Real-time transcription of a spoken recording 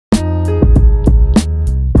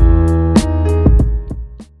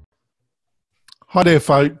Hi there,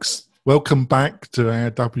 folks. Welcome back to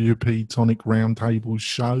our WP-Tonic Roundtable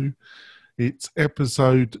show. It's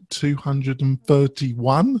episode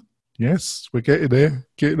 231. Yes, we're getting there,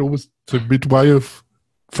 getting almost to midway of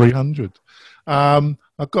 300. I've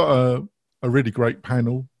got a really great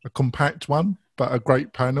panel, a compact one, but a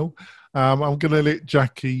great panel. I'm going to let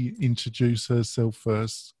Jackie introduce herself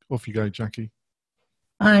first. Off you go, Jackie.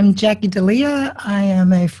 I'm Jackie D'Elia. I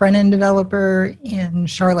am a front-end developer in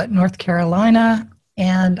Charlotte, North Carolina,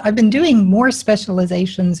 and I've been doing more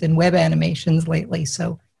specializations in web animations lately,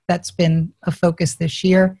 so that's been a focus this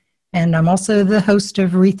year. And I'm also the host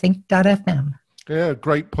of Rethink.fm. Yeah,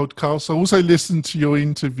 great podcast. I also listened to your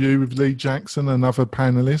interview with Lee Jackson, another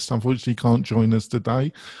panelist. Unfortunately, can't join us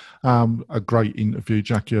today. A great interview,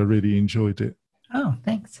 Jackie. I really enjoyed it. Oh,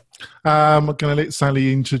 thanks. I'm going to let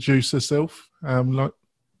Sallie introduce herself.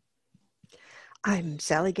 I'm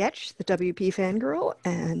Sallie Goetsch, the WP Fangirl,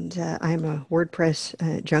 and I'm a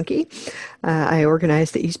WordPress junkie. I organize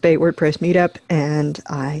the East Bay WordPress meetup, and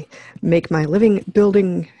I make my living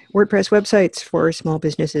building WordPress websites for small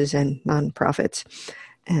businesses and nonprofits.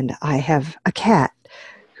 And I have a cat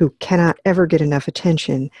who cannot ever get enough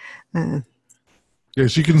attention.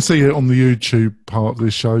 Yes, you can see it on the YouTube part of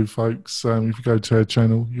this show, folks. If you go to our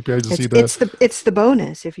channel, you'll be able to see that. It's the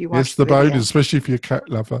bonus if you watch It's the bonus, especially if you're a cat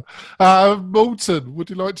lover. Morten, would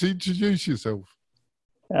you like to introduce yourself?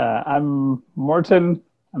 I'm Morten.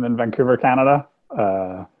 I'm in Vancouver, Canada.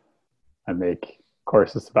 I make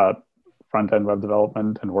courses about front-end web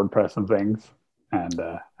development and WordPress and things, and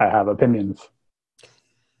I have opinions.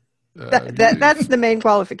 That's the main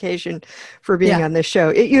qualification for being on this show.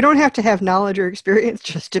 You don't have to have knowledge or experience,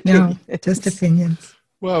 just opinions. No, just opinions.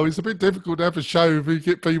 Well, it's a bit difficult to have a show if you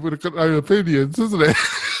get people who've got no opinions, isn't it?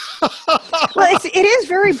 Well, it is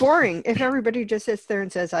very boring if everybody just sits there and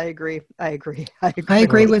says, I agree. I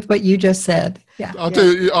agree with what you just said. Yeah, I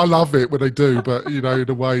do. I love it when they do, but in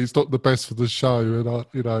a way, it's not the best for the show,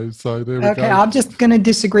 and so there we go. Okay, I'm just going to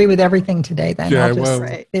disagree with everything today. Then there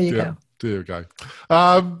you go. There we go.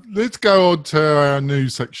 Let's go on to our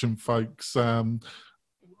news section, folks.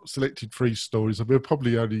 Selected 3 stories. We'll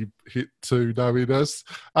probably only hit 2 knowing us.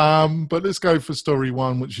 But let's go for story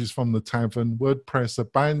 1, which is from the Tavern. WordPress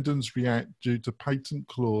abandons React due to patent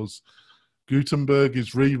clause. Gutenberg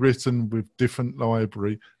is rewritten with different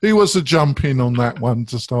library. Who wants to jump in on that one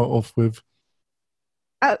to start off with?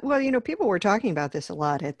 Well, people were talking about this a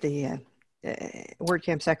lot at the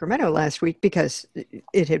WordCamp Sacramento last week because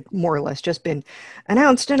it had more or less just been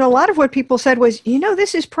announced. And a lot of what people said was,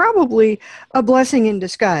 this is probably a blessing in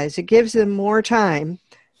disguise. It gives them more time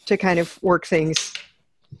to kind of work things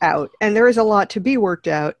out. And there is a lot to be worked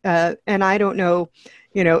out. And I don't know,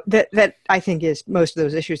 that I think is most of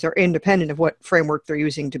those issues are independent of what framework they're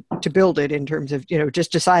using to build it in terms of,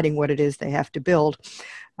 just deciding what it is they have to build.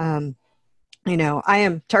 I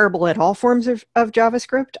am terrible at all forms of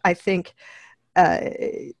JavaScript. I think,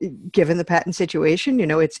 given the patent situation,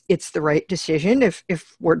 it's the right decision if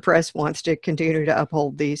WordPress wants to continue to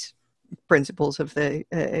uphold these principles of the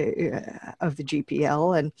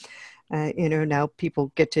GPL, and now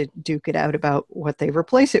people get to duke it out about what they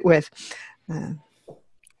replace it with. Well,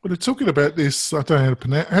 they're talking about this. I don't know how to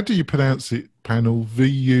pronounce. How do you pronounce it? Panel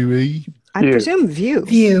VUE. I presume Vue.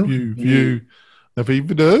 Vue. Never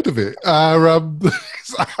even heard of it. I'm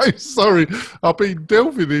sorry. I've been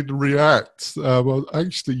delving in React. I've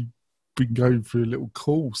actually been going through a little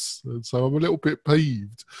course, and so I'm a little bit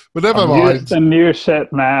peeved. But never mind. It's the new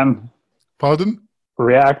shit, man. Pardon?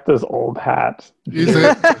 React is old hat. Is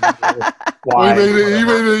it? Why? You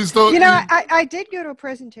mean it's not? I did go to a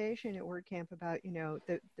presentation at WordCamp about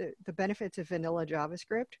the benefits of vanilla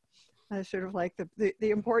JavaScript. Sort of like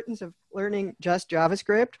the importance of learning just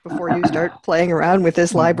JavaScript before you start playing around with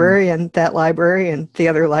this library and that library and the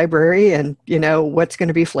other library and, what's going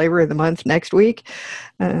to be flavor of the month next week.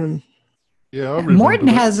 Morten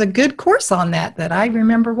has a good course on that I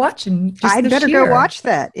remember watching. I'd better go watch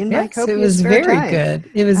that in my copious it was spare very time.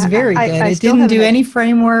 Good. It was very good. It didn't do any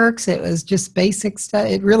frameworks. It was just basic stuff.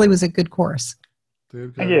 It really was a good course.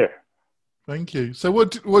 Thank you. So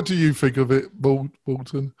what do you think of it,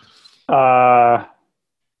 Morten?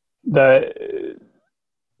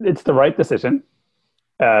 It's the right decision.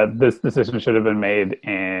 This decision should have been made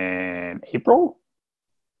in April.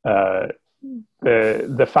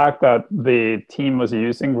 The fact that the team was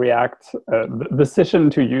using React, the decision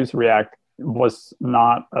to use React was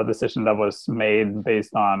not a decision that was made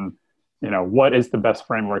based on, what is the best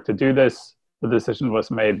framework to do this. The decision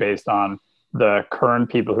was made based on the current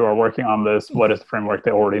people who are working on this. What is the framework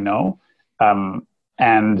they already know?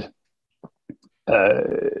 And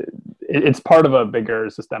it's part of a bigger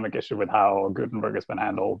systemic issue with how Gutenberg has been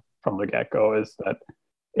handled from the get-go, is that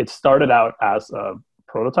it started out as a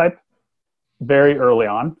prototype very early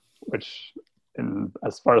on, which,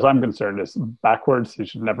 as far as I'm concerned, is backwards. You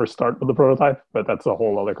should never start with a prototype, but that's a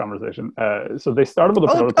whole other conversation. So they started with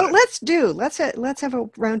a prototype. Let's have a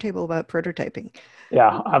roundtable about prototyping.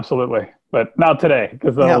 Yeah, absolutely, but not today,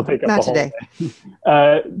 because that will take up the whole day.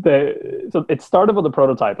 So it started with a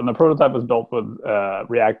prototype, and the prototype was built with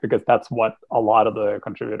React because that's what a lot of the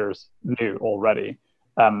contributors knew already.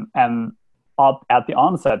 And at the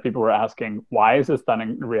onset, people were asking, why is this done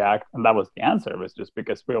in React? And that was the answer. It was just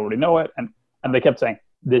because we already know it. And they kept saying,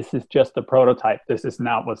 this is just a prototype. This is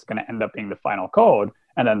not what's going to end up being the final code.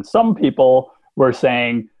 And then some people were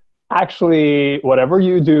saying, actually, whatever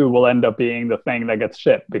you do will end up being the thing that gets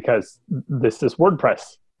shipped, because this is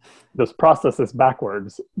WordPress. This process is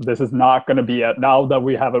backwards. This is not going to be now that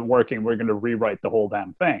we have it working, we're going to rewrite the whole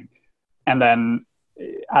damn thing. And then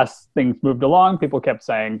as things moved along, people kept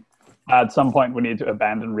saying, at some point we need to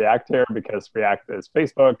abandon React here, because React is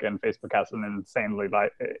Facebook, and Facebook has an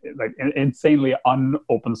insanely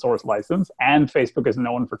un-open source license, and Facebook is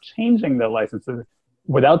known for changing their licenses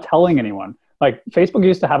without telling anyone. Like, Facebook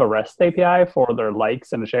used to have a REST API for their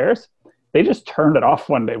likes and shares. They just turned it off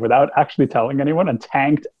one day without actually telling anyone, and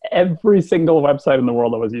tanked every single website in the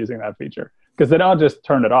world that was using that feature. Because they don't just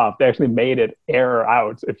turn it off, they actually made it error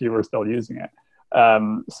out if you were still using it.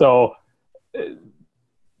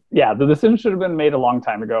 Yeah, the decision should have been made a long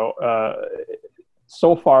time ago.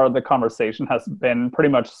 So far, the conversation has been pretty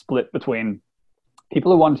much split between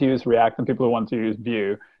people who want to use React and people who want to use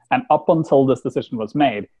Vue. And up until this decision was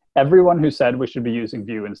made, everyone who said we should be using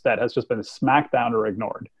Vue instead has just been smacked down or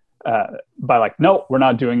ignored by like, no, we're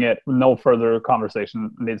not doing it. No further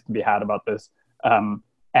conversation needs to be had about this. And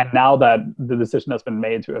now that the decision has been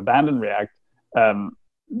made to abandon React,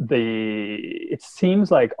 it seems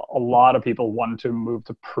like a lot of people want to move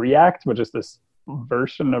to Preact, which is this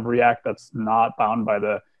version of React that's not bound by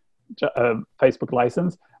the Facebook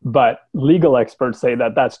license. But legal experts say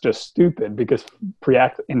that that's just stupid, because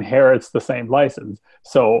Preact inherits the same license.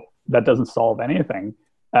 So that doesn't solve anything.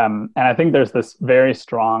 And I think there's this very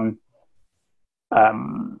strong,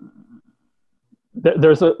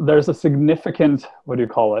 there's a significant, what do you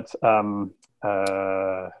call it?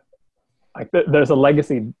 There's a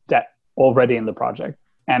legacy debt already in the project,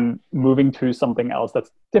 and moving to something else that's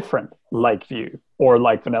different, like Vue or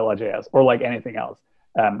like Vanilla.js or like anything else,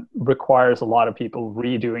 requires a lot of people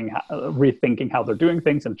rethinking how they're doing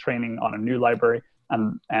things and training on a new library.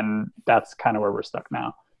 And that's kind of where we're stuck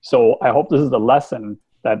now. So I hope this is the lesson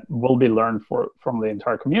that will be learned from the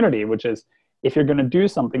entire community, which is, if you're going to do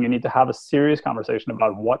something, you need to have a serious conversation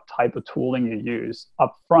about what type of tooling you use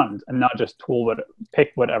up front, and not just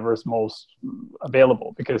pick whatever's most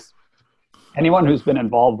available. Because anyone who's been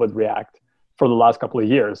involved with React for the last couple of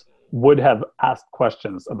years would have asked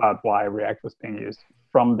questions about why React was being used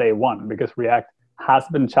from day one, because React has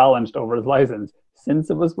been challenged over its license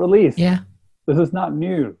since it was released. Yeah. This is not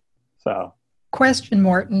new. So, question,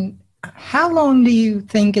 Morten, how long do you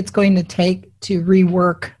think it's going to take to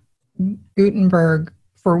rework Gutenberg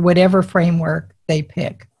for whatever framework they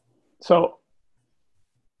pick? So,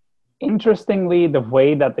 interestingly, the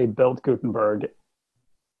way that they built Gutenberg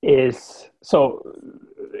is, so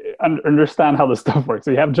understand how this stuff works.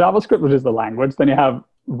 So you have JavaScript, which is the language. Then you have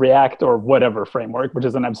React or whatever framework, which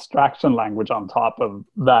is an abstraction language on top of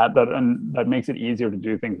that makes it easier to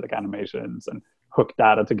do things like animations and hook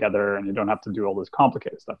data together, and you don't have to do all this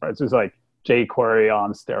complicated stuff, right? So it's like jQuery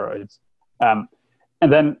on steroids.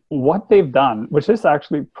 And then what they've done, which is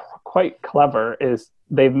actually quite clever, is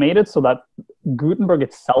they've made it so that Gutenberg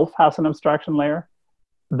itself has an abstraction layer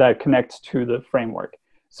that connects to the framework.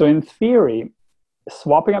 So in theory,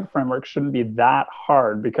 swapping out the framework shouldn't be that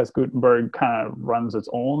hard, because Gutenberg kind of runs its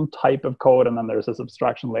own type of code, and then there's this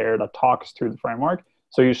abstraction layer that talks to the framework.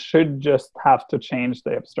 So you should just have to change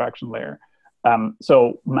the abstraction layer.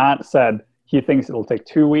 So Matt said he thinks it'll take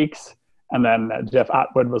 2 weeks. And then Jeff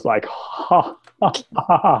Atwood was like,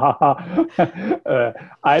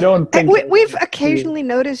 I don't think... We've occasionally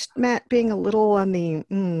noticed Matt being a little on the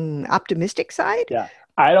optimistic side. Yeah,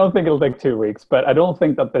 I don't think it'll take 2 weeks, but I don't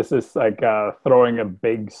think that this is like throwing a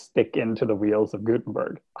big stick into the wheels of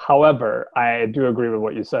Gutenberg. However, I do agree with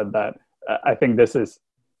what you said, that I think this is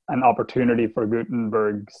an opportunity for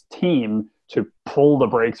Gutenberg's team to pull the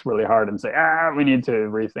brakes really hard and say, we need to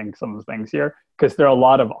rethink some of the things here, because there are a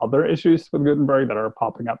lot of other issues with Gutenberg that are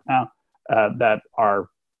popping up now that are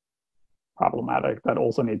problematic, that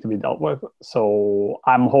also need to be dealt with. So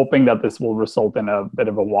I'm hoping that this will result in a bit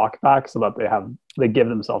of a walk back, so that they give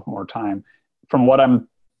themselves more time. From what I'm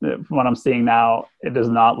from what I'm seeing now, it does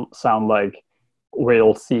not sound like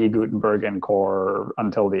we'll see Gutenberg in core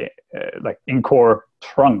until the in core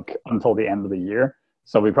trunk until the end of the year.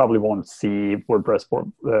 So we probably won't see WordPress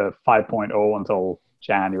 5.0 until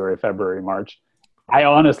January, February, March. I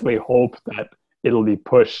honestly hope that it'll be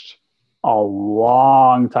pushed a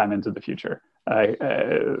long time into the future.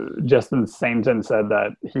 Justin Sainton said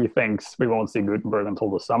that he thinks we won't see Gutenberg until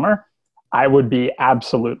the summer. I would be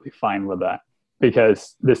absolutely fine with that,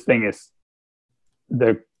 because the thing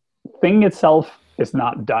itself is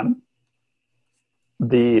not done.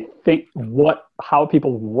 How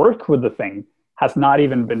people work with the thing has not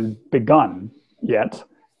even been begun yet,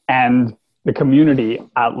 and the community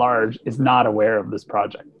at large is not aware of this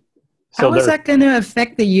project. So how is that going to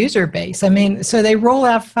affect the user base? I mean, so they roll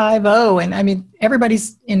out 5.0, and I mean,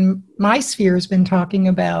 everybody's in my sphere has been talking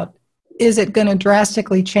about, is it going to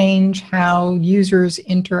drastically change how users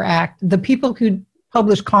interact? The people who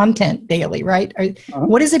publish content daily, right?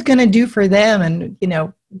 What is it going to do for them? And, you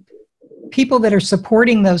know, people that are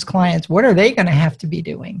supporting those clients, what are they going to have to be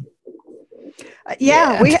doing? We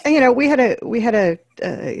had a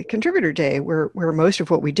contributor day where most of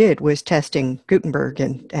what we did was testing Gutenberg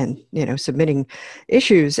and submitting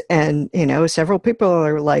issues, and several people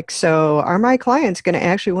are like, so are my clients going to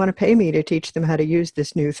actually want to pay me to teach them how to use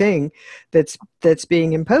this new thing that's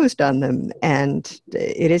being imposed on them? And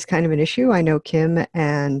it is kind of an issue. I know Kim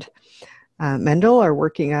and Mendel are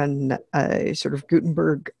working on sort of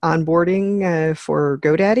Gutenberg onboarding for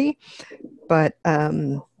GoDaddy, but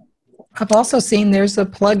I've also seen there's a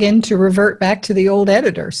plugin to revert back to the old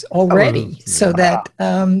editors already, so that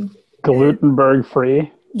Gutenberg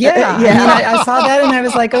free. Yeah, I mean, I saw that and I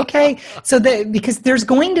was like, okay, so because there's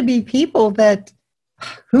going to be people that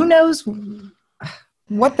who knows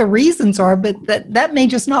what the reasons are, but that may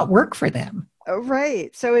just not work for them.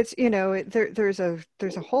 Right. So it's, there's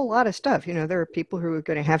a whole lot of stuff. There are people who are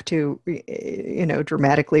going to have to,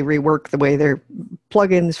 dramatically rework the way their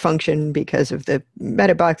plugins function because of the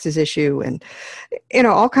meta boxes issue and,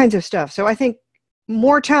 all kinds of stuff. So I think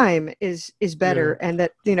more time is better, and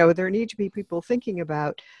that, there need to be people thinking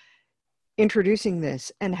about introducing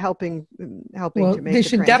this and helping to make they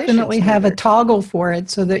should definitely have a toggle for it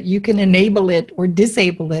so that you can enable it or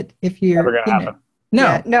disable it if you're never gonna happen.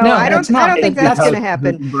 No, I don't think that's going to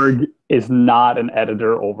happen. Gutenberg is not an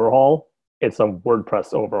editor overhaul. It's a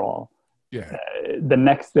WordPress overhaul. Yeah. The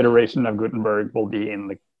next iteration of Gutenberg will be in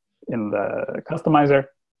the customizer.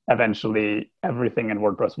 Eventually, everything in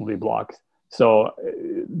WordPress will be blocks. So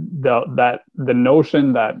the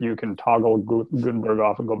notion that you can toggle Gutenberg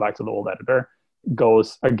off and go back to the old editor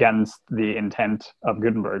goes against the intent of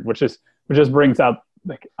Gutenberg, which just brings up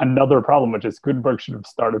like another problem, which is Gutenberg should have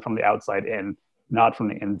started from the outside in, not from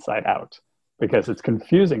the inside out, because it's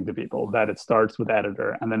confusing to people that it starts with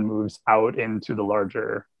editor and then moves out into the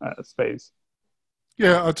larger space.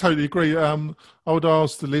 Yeah, I totally agree. I would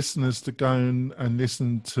ask the listeners to go and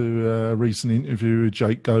listen to a recent interview with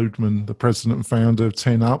Jake Goldman, the president and founder of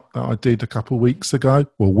 10up, that I did a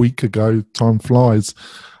week ago, time flies.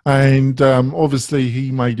 And obviously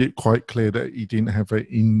he made it quite clear that he didn't have an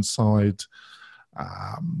inside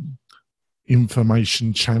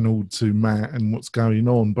information channel to Matt and what's going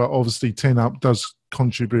on, but obviously 10up does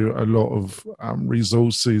contribute a lot of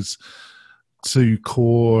resources to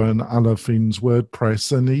core and other things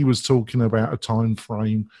WordPress, and he was talking about a time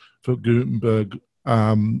frame for Gutenberg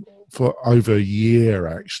for over a year.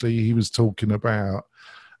 Actually, he was talking about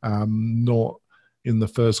not in the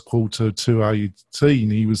first quarter of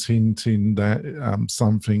 2018. He was hinting that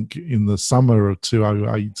something in the summer of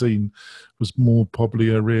 2018 was more probably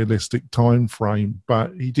a realistic time frame,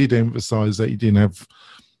 but he did emphasize that he didn't have,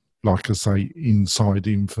 like I say, inside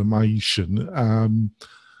information.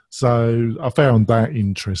 So I found that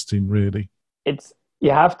interesting, really.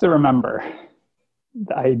 You have to remember,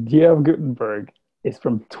 the idea of Gutenberg is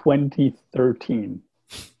from 2013.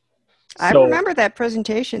 I remember that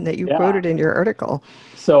presentation that you quoted in your article.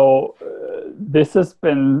 So this has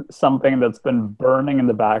been something that's been burning in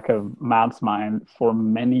the back of Matt's mind for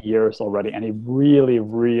many years already, and he really,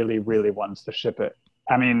 really, really wants to ship it.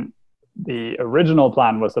 I mean, the original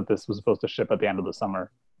plan was that this was supposed to ship at the end of the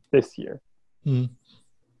summer this year. Mm.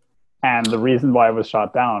 And the reason why it was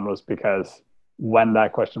shot down was because when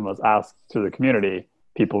that question was asked to the community,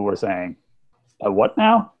 people were saying, what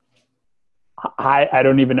now? I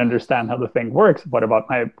don't even understand how the thing works. What about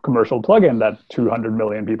my commercial plugin that 200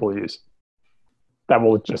 million people use? That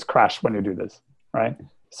will just crash when you do this, right?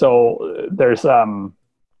 So there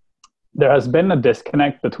has been a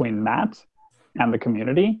disconnect between Matt and the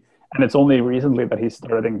community, and it's only recently that he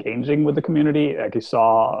started engaging with the community. Like you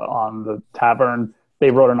saw on the Tavern,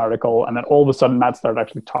 they wrote an article, and then all of a sudden Matt started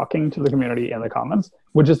actually talking to the community in the comments,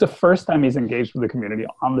 which is the first time he's engaged with the community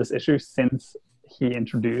on this issue since he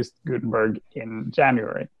introduced Gutenberg in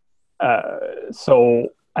January.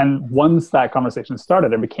 And once that conversation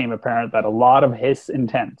started, it became apparent that a lot of his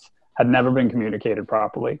intent had never been communicated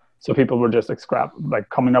properly. So people were just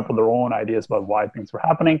coming up with their own ideas about why things were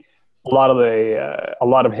happening. A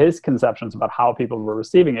lot of his conceptions about how people were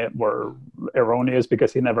receiving it were erroneous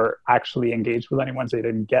because he never actually engaged with anyone, so he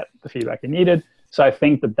didn't get the feedback he needed. So I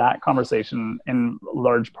think that conversation in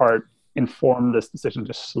large part informed this decision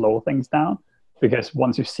to slow things down, because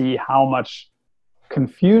once you see how much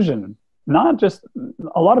confusion, not just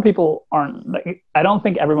a lot of people aren't, I don't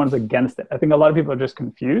think everyone's against it. I think a lot of people are just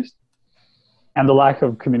confused, and the lack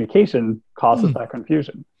of communication causes that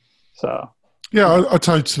confusion. So yeah, I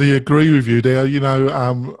totally agree with you there. I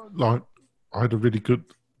had a really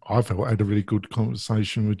good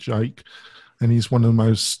conversation with Jake, and he's one of the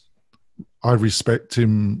most, I respect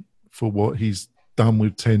him for what he's done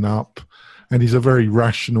with 10 Up, and he's a very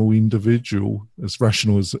rational individual, as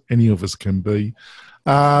rational as any of us can be.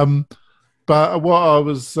 But what I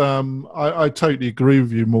was, I totally agree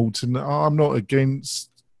with you, Morten. I'm not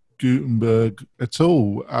against Gutenberg at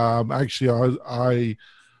all. Actually, I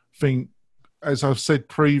think, as I've said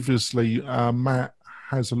previously, Matt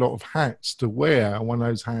has a lot of hats to wear. One of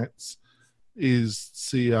those hats is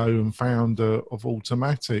CEO and founder of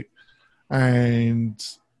Automatic, and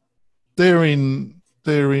they're in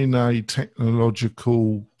a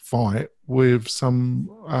technological fight with some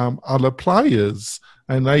other players,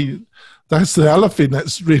 and that's the other thing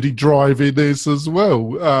that's really driving this as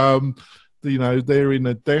well. They're in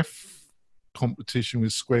a deaf competition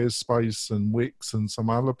with Squarespace and Wix and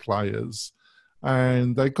some other players,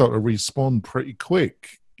 and they got to respond pretty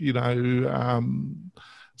quick,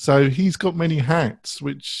 so he's got many hats,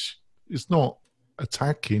 which is not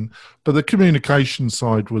attacking, but the communication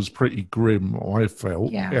side was pretty grim, I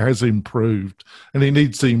felt. Yeah. It has improved, and it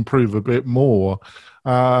needs to improve a bit more.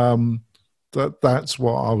 That's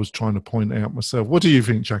what I was trying to point out myself. What do you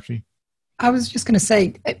think, Jackie? I was just going to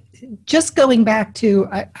say, just going back to,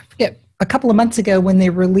 I forget, a couple of months ago when they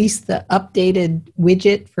released the updated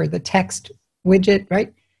widget for the text widget,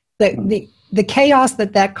 right? The chaos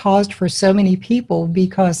that caused for so many people,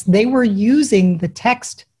 because they were using the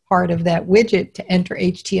text part of that widget to enter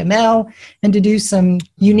HTML and to do some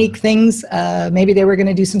unique things. Maybe they were going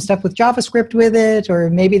to do some stuff with JavaScript with it, or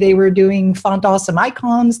maybe they were doing font awesome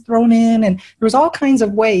icons thrown in, and there was all kinds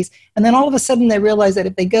of ways. And then all of a sudden they realize that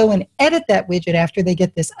if they go and edit that widget after they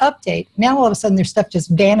get this update, now all of a sudden their stuff just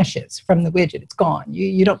vanishes from the widget. It's gone.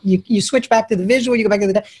 You switch back to the visual, you go back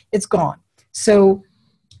to it's gone. So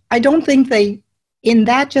I don't think in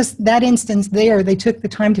that instance there, they took the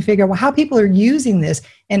time to figure out how people are using this.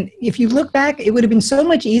 And if you look back, it would have been so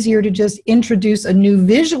much easier to just introduce a new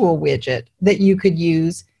visual widget that you could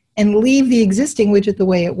use and leave the existing widget the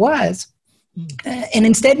way it was. And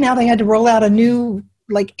instead now they had to roll out a new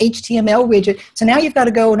HTML widget. So now you've got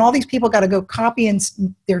to go, and all these people got to go copy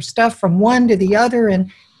their stuff from one to the other.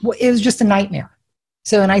 And it was just a nightmare.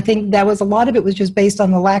 So, and I think that was a lot of it was just based on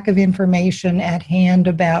the lack of information at hand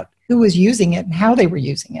about who was using it and how they were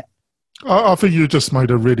using it. I think you just made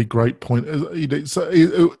a really great point. I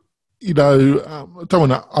don't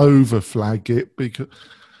want to over-flag it, because,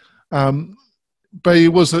 but it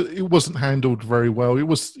wasn't handled very well. It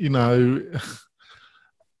was, it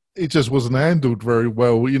just wasn't handled very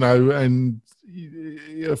well, and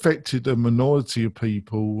it affected a minority of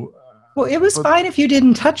people. Well, it was fine if you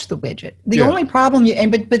didn't touch the widget. The only problem,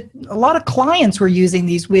 but a lot of clients were using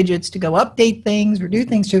these widgets to go update things or do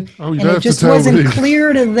things to, and it just wasn't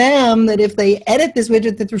clear to them that if they edit this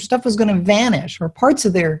widget, that their stuff was going to vanish, or parts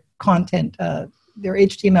of their content, their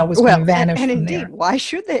HTML was going to vanish. And from indeed, there. Why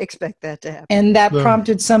should they expect that to happen? And that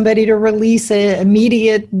prompted somebody to release an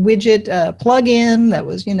immediate widget plugin that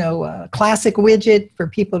was, a classic widget for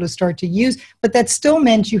people to start to use. But that still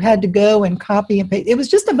meant you had to go and copy and paste. It was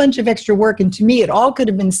just a bunch of extra work. And to me, it all could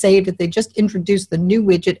have been saved if they just introduced the new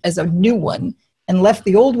widget as a new one and left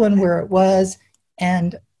the old one where it was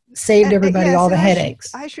and saved everybody all the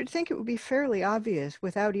headaches. I should think it would be fairly obvious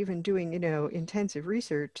without even doing, intensive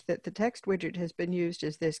research, that the text widget has been used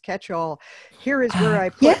as this catch-all. Here is where I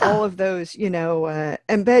put all of those,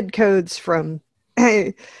 embed codes from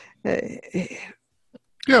anyway,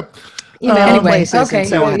 okay, so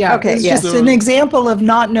it's just an example of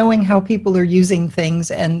not knowing how people are using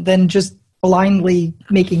things and then just blindly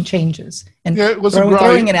making changes and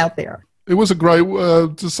throwing it out there. It was a great,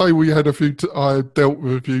 to say we had I dealt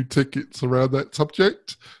with a few tickets around that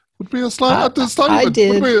subject Would be a slight understatement. I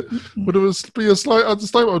did. Would it be a slight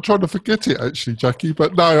understatement? I'm trying to forget it, actually, Jackie.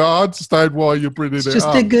 But no, I understand why you're bringing it up. It's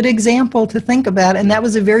just a good example to think about. And that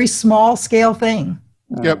was a very small scale thing.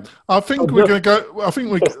 Yep. I think we're going to go. I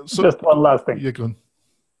think we just one last thing. Yeah, go on.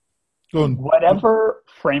 Go on. Whatever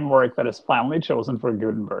framework that is finally chosen for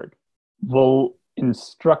Gutenberg will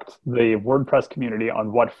instruct the WordPress community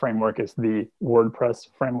on what framework is the WordPress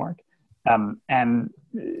framework. And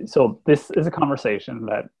so this is a conversation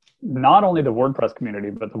that not only the WordPress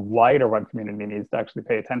community, but the wider web community needs to actually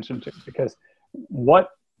pay attention to, because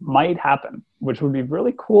what might happen, which would be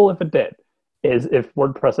really cool if it did, is if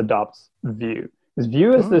WordPress adopts Vue. Because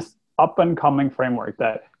Vue is this up-and-coming framework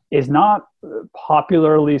that is not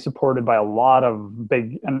popularly supported by a lot of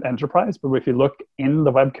big enterprise, but if you look in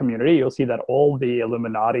the web community, you'll see that all the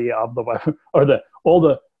Illuminati of the web, or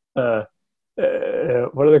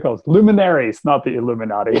what are they called? Luminaries, not the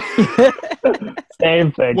Illuminati.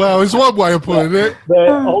 Same thing. Well, it's one way of putting it.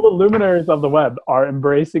 All the luminaries of the web are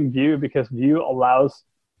embracing Vue because Vue allows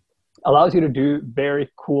you to do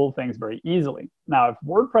very cool things very easily. Now, if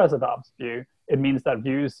WordPress adopts Vue, it means that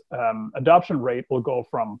Vue's adoption rate will go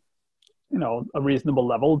from, a reasonable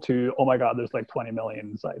level to, oh my God, there's like 20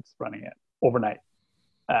 million sites running it overnight.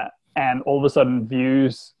 And all of a sudden,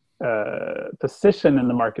 Vue's position in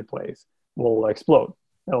the marketplace will explode.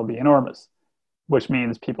 It'll be enormous, which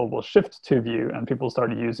means people will shift to Vue and people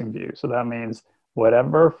start using Vue. So that means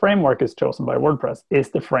whatever framework is chosen by WordPress is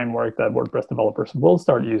the framework that WordPress developers will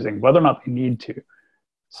start using, whether or not they need to.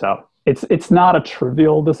 So it's not a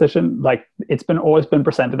trivial decision. Like it's always been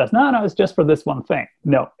presented as, no, it's just for this one thing.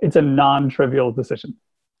 No, it's a non-trivial decision.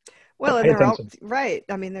 Well, and they're all right.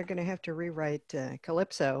 I mean, they're going to have to rewrite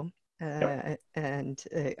Calypso and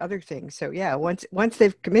other things. So yeah, once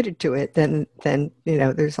they've committed to it, then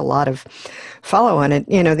there's a lot of follow on it.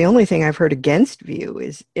 The only thing I've heard against Vue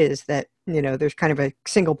is that there's kind of a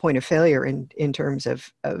single point of failure in terms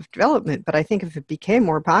of development. But I think if it became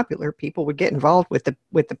more popular, people would get involved with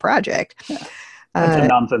the project. Yeah. That's a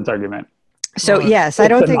nonsense argument. So yes, I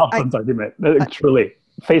don't think it's a nonsense argument. Truly.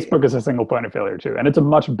 Facebook is a single point of failure too, and it's a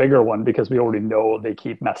much bigger one because we already know they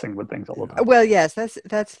keep messing with things all the time. Well, yes, that's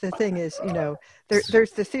the thing is,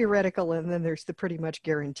 there's the theoretical and then there's the pretty much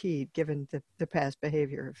guaranteed, given the past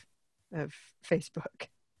behavior of Facebook.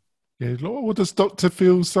 Yeah, what does Dr.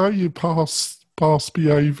 Phil say? Past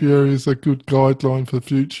behavior is a good guideline for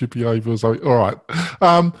future behavior. So, all right.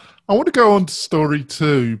 I want to go on to story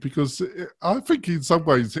 2 because I think in some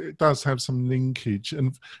ways it does have some linkage, and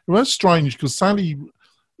it was strange because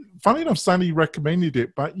funny enough, Sallie recommended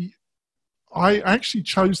it, but I actually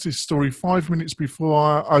chose this story 5 minutes before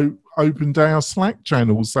I opened our Slack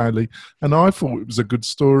channel, Sallie, and I thought it was a good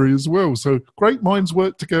story as well. So great minds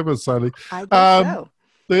work together, Sallie. I guess so.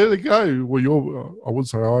 There we go. Well, I wouldn't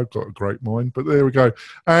say I've got a great mind, but there we go.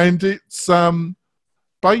 And it's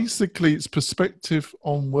basically it's Perspective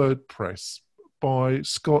on WordPress by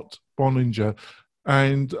Scott Bolinger.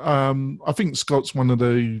 And I think Scott's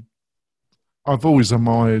I've always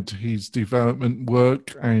admired his development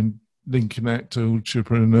work and linking that to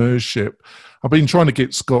entrepreneurship. I've been trying to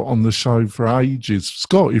get Scott on the show for ages.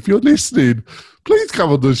 Scott, if you're listening, please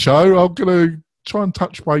come on the show. I'm going to try and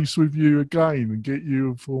touch base with you again and get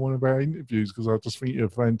you for one of our interviews because I just think you're a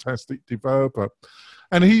fantastic developer.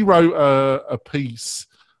 And he wrote a piece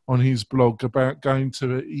on his blog about going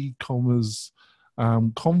to an e-commerce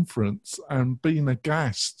conference and being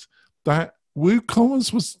aghast that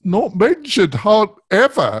WooCommerce was not mentioned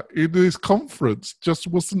ever in this conference, just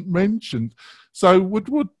wasn't mentioned. So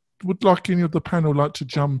would like any of the panel like to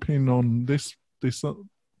jump in on this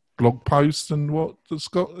blog post and what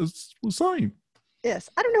Scott was saying? Yes,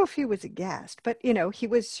 I don't know if he was aghast, but he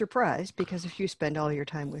was surprised because if you spend all your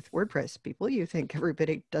time with WordPress people, you think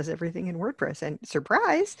everybody does everything in WordPress, and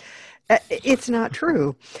surprise, it's not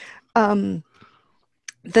true.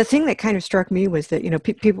 The thing that kind of struck me was that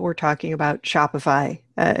people were talking about Shopify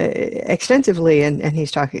extensively, and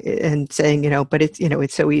he's talking and saying but it's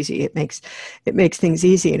it's so easy, it makes things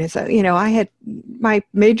easy, and it's I had my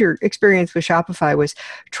major experience with Shopify was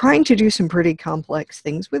trying to do some pretty complex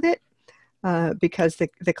things with it. Because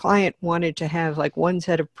the client wanted to have like one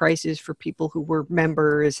set of prices for people who were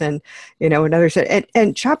members and, another set.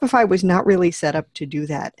 And Shopify was not really set up to do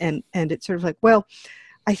that. And it's sort of like, well,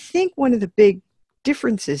 I think one of the big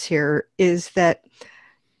differences here is that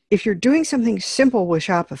if you're doing something simple with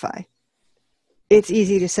Shopify, it's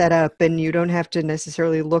easy to set up and you don't have to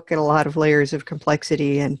necessarily look at a lot of layers of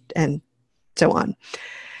complexity and so on.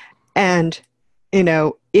 And,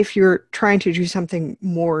 if you're trying to do something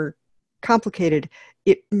more complicated,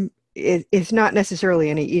 it's not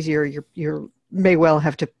necessarily any easier. You're may well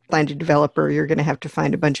have to find a developer. You're going to have to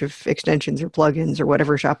find a bunch of extensions or plugins or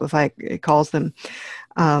whatever Shopify calls them.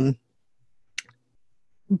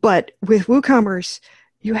 But with WooCommerce,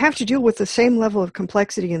 you have to deal with the same level of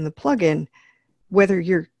complexity in the plugin, whether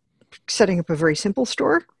you're setting up a very simple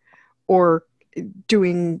store or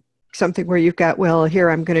doing something where you've got, well, here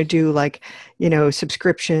I'm going to do like,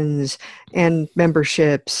 subscriptions and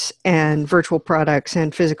memberships and virtual products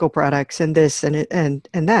and physical products and this and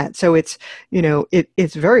that. So it's,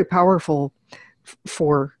 it's very powerful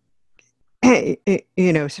for,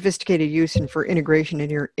 sophisticated use and for integration in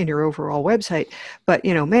your overall website. But,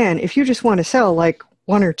 man, if you just want to sell like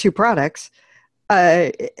one or two products,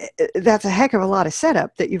 that's a heck of a lot of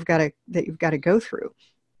setup that you've got to go through.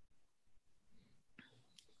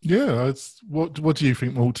 Yeah, what do you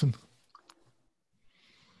think, Morten?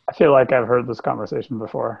 I feel like I've heard this conversation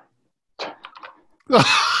before.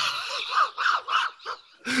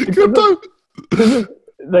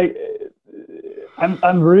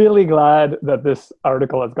 I'm really glad that this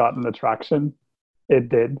article has gotten the traction it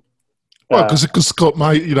did. Well, because Scott,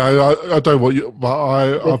 mate, I don't know what you,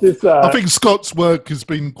 but I think Scott's work has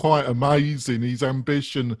been quite amazing. His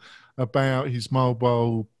ambition about his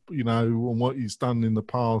mobile, and what he's done in the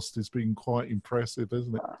past has been quite impressive,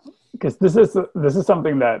 isn't it? Because this is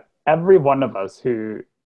something that every one of us who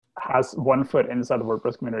has one foot inside the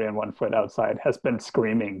WordPress community and one foot outside has been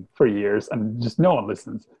screaming for years, and just no one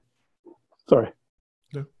listens. Sorry.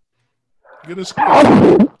 No. You're gonna scream.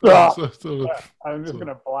 I'm just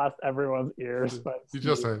gonna blast everyone's ears. But you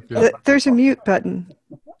just have. Yeah. There's a mute button,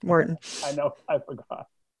 Morten. I know. I forgot.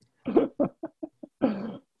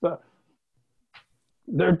 So,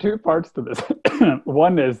 there are two parts to this.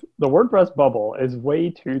 One is the WordPress bubble is way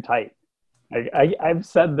too tight. I've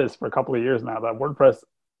said this for a couple of years now, that WordPress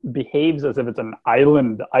behaves as if it's an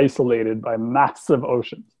island isolated by massive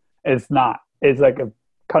oceans. It's not. It's like a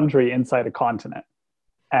country inside a continent.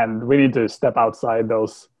 And we need to step outside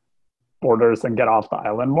those borders and get off the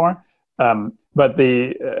island more. But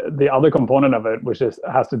the other component of it, which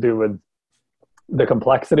has to do with the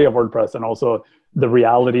complexity of WordPress and also the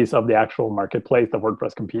realities of the actual marketplace that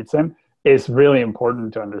WordPress competes in, is really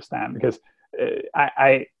important to understand, because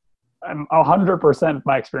I'm 100%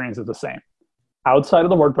 my experience is the same. Outside of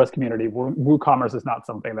the WordPress community, WooCommerce is not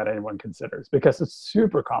something that anyone considers because it's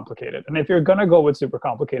super complicated. And if you're going to go with super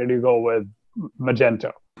complicated, you go with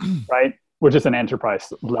Magento, right? Which is an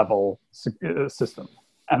enterprise level system.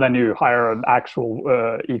 And then you hire an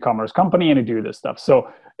actual e-commerce company and you do this stuff.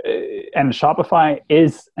 So, and Shopify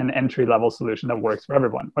is an entry-level solution that works for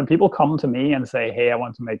everyone. When people come to me and say, hey, I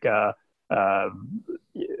want to make a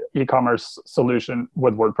e-commerce solution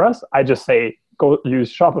with WordPress, I just say, go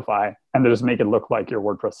use Shopify and just make it look like your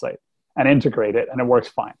WordPress site and integrate it, and it works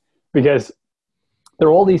fine. Because there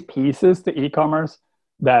are all these pieces to e-commerce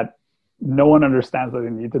that no one understands that they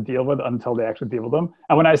need to deal with until they actually deal with them.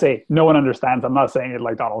 And when I say no one understands, I'm not saying it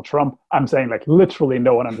like Donald Trump. I'm saying like literally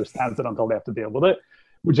no one understands it until they have to deal with it,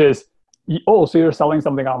 which is, oh, so you're selling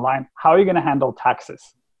something online. How are you going to handle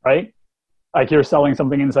taxes, right? Like you're selling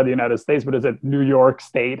something inside the United States, but is it New York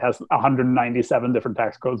State has 197 different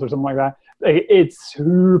tax codes or something like that? It's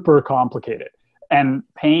super complicated. And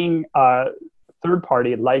paying a third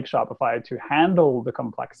party like Shopify to handle the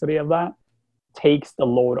complexity of that takes the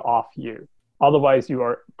load off you. Otherwise, you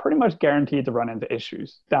are pretty much guaranteed to run into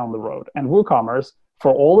issues down the road. And WooCommerce,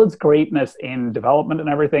 for all its greatness in development and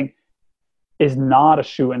everything, is not a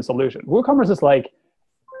shoe-in solution. WooCommerce is like,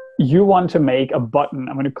 you want to make a button,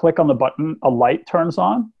 and when you click on the button, a light turns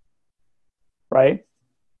on, right?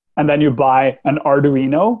 And then you buy an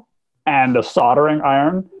Arduino and a soldering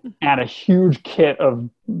iron and a huge kit of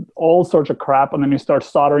all sorts of crap, and then you start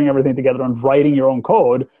soldering everything together and writing your own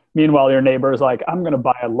code. Meanwhile, your neighbor is like, I'm going to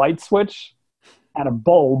buy a light switch and a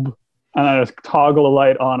bulb, and I just toggle a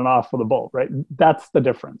light on and off for the bulb, right? That's the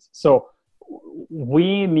difference. So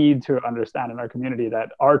we need to understand in our community that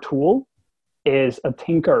our tool is a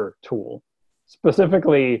tinker tool,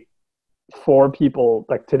 specifically for people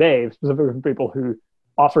like today, specifically for people who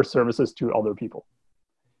offer services to other people.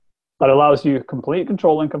 That allows you complete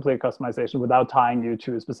control and complete customization without tying you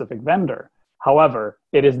to a specific vendor. However,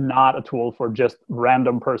 it is not a tool for just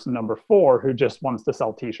random person number 4 who just wants to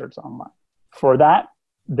sell t-shirts online. For that,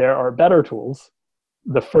 there are better tools.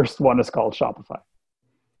 The first one is called Shopify.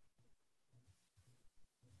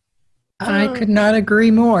 I could not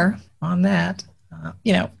agree more on that.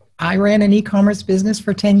 I ran an e-commerce business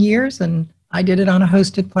for 10 years, and I did it on a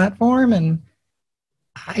hosted platform, and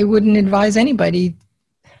I wouldn't advise anybody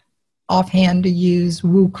offhand to use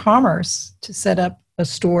WooCommerce to set up a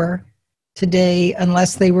store today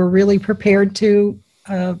unless they were really prepared to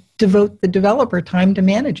devote the developer time to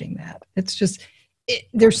managing that. It's just,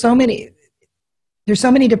 there's so many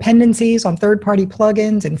dependencies on third-party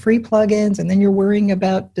plugins and free plugins, and then you're worrying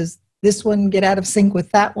about, does this one get out of sync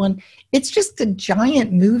with that one? It's just a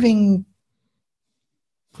giant moving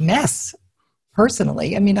mess,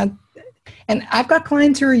 personally. I mean, I've got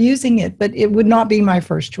clients who are using it, but it would not be my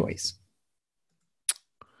first choice.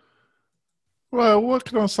 Well, what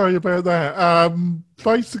can I say about that?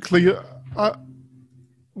 Basically,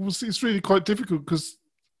 it's really quite difficult because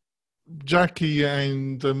Jackie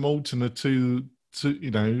and Morten are two,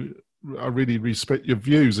 I really respect your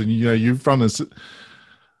views, and you've run a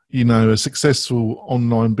successful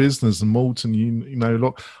online business, and Morten,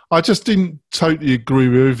 look, I just didn't totally agree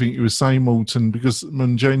with everything you were saying, Morten, because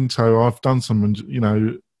Magento, I've done some,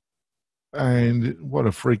 and what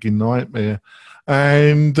a freaking nightmare.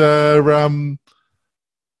 And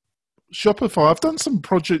Shopify, I've done some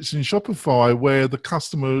projects in Shopify where the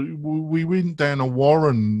customer, we went down a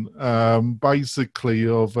warren, basically,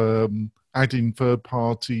 of adding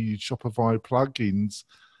third-party Shopify plugins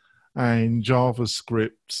and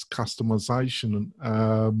JavaScript customization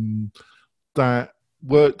that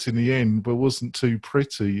worked in the end, but wasn't too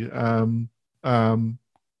pretty.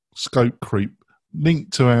 Scope creep.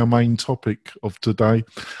 Linked to our main topic of today.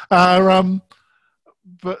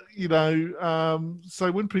 But,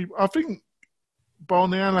 so when people, I think, but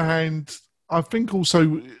on the other hand, I think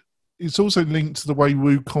also it's also linked to the way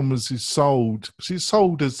WooCommerce is sold, because it's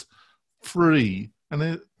sold as free,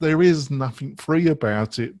 and there is nothing free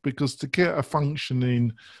about it, because to get a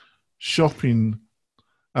functioning shopping,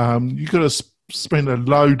 you've got to spend a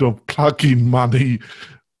load of plugin money,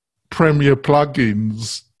 Premier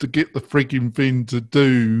plugins, to get the frigging thing to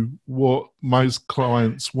do what most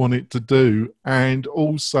clients want it to do. And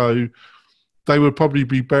also, they would probably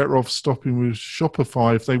be better off stopping with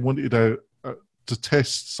Shopify if they wanted to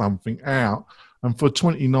test something out. And for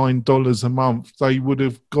 $29 a month, they would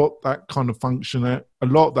have got that kind of a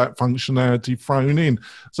lot of that functionality thrown in.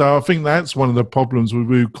 So I think that's one of the problems with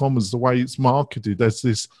WooCommerce, the way it's marketed as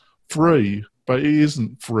this free, but it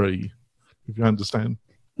isn't free, if you understand.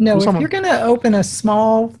 No, if you're going to open a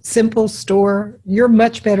small, simple store, you're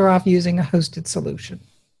much better off using a hosted solution.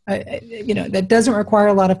 That doesn't require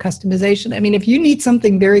a lot of customization. I mean, if you need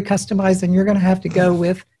something very customized, then you're going to have to go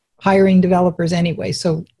with hiring developers anyway.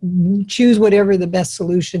 So choose whatever the best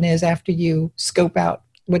solution is after you scope out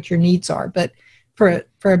what your needs are. But for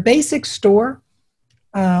a basic store,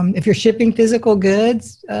 if you're shipping physical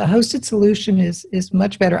goods, a hosted solution is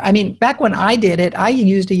much better. I mean, back when I did it, I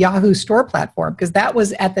used a Yahoo store platform, because that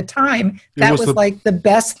was, at the time, that was like the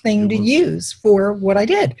best thing to use for what I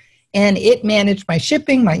did. And it managed my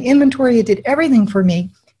shipping, my inventory, it did everything for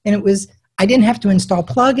me. And I didn't have to install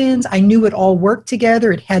plugins. I knew it all worked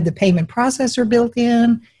together. It had the payment processor built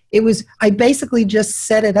in. I basically just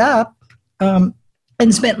set it up,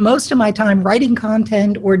 and spent most of my time writing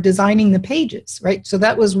content or designing the pages, right? So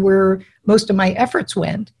that was where most of my efforts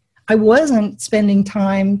went. I wasn't spending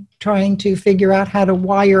time trying to figure out how to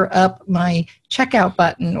wire up my checkout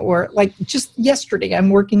button, or like just yesterday, I'm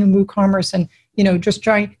working in WooCommerce and, just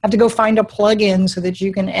have to go find a plugin so that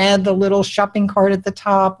you can add the little shopping cart at the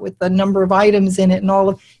top with the number of items in it and all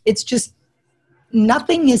of, it's just,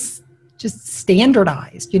 nothing is just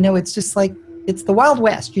standardized. It's just like, it's the Wild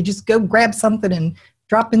West. You just go grab something and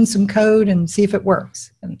drop in some code and see if it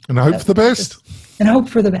works. And hope for the best. And hope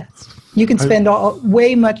for the best. You can spend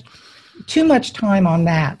too much time on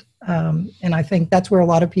that. And I think that's where a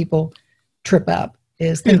lot of people trip up,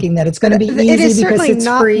 is thinking that it's going to be easy. It is certainly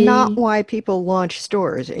free. not why people launch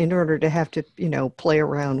stores, in order to have to, play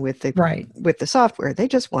around with the software. They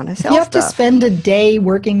just want to sell stuff. You have to spend a day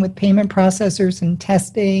working with payment processors and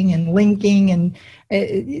testing and linking, and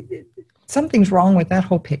something's wrong with that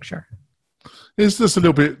whole picture. It's just a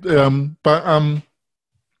little bit, and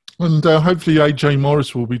hopefully AJ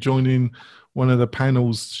Morris will be joining one of the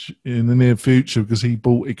panels in the near future, because he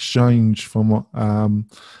bought Exchange from,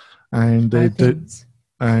 and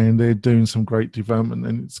they're doing some great development,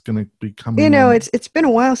 and it's going to be coming. It's been a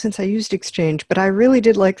while since I used Exchange, but I really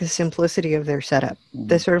did like the simplicity of their setup.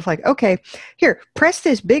 They're sort of like, okay, here, press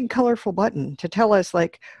this big colorful button to tell us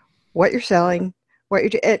like what you're selling.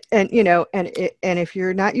 And if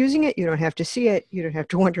you're not using it, you don't have to see it. You don't have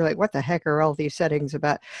to wonder like, what the heck are all these settings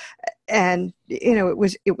about? And it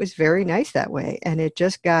was very nice that way. And it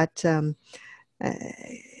just got, I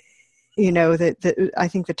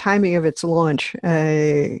think the timing of its launch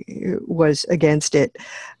was against it,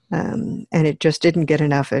 and it just didn't get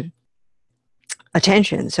enough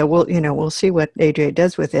attention. So we'll see what AJ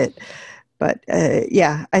does with it. But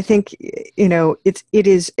yeah, I think, it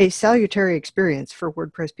is a salutary experience for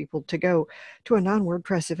WordPress people to go to a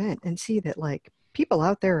non-WordPress event and see that like people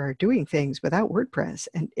out there are doing things without WordPress,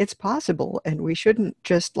 and it's possible. And we shouldn't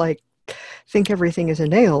just like think everything is a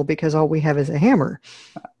nail because all we have is a hammer.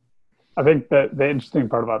 I think that the interesting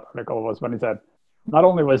part about the article was when he said, not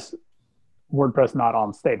only was WordPress not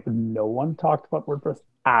on stage, but no one talked about WordPress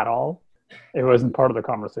at all. It wasn't part of the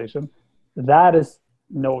conversation. That is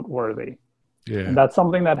noteworthy. Yeah. And that's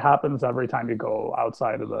something that happens every time you go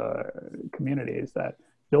outside of the community, is that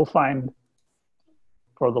you'll find,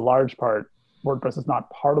 for the large part, WordPress is not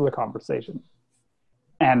part of the conversation.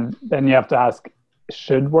 And then you have to ask,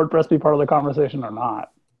 should WordPress be part of the conversation or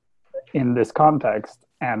not in this context?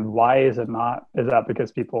 And why is it not? Is that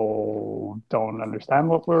because people don't understand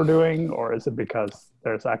what we're doing? Or is it because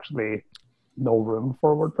there's actually no room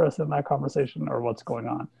for WordPress in that conversation, or what's going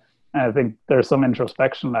on? And I think there's some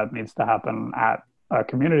introspection that needs to happen at a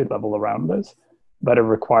community level around this, but it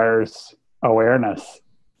requires awareness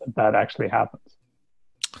that actually happens.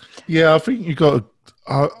 Yeah, I think you got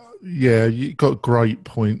a great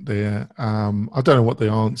point there. I don't know what the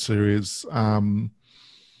answer is.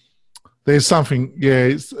 There's something,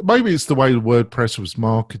 maybe it's the way the WordPress was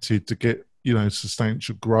marketed to get,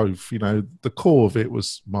 substantial growth. The core of it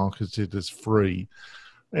was marketed as free.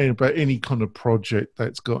 But any kind of project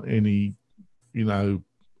that's got any, it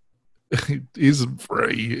isn't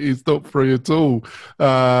free. It's not free at all.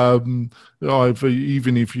 Even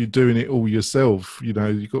if you're doing it all yourself, you've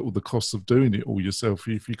got all the costs of doing it all yourself.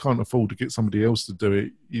 If you can't afford to get somebody else to do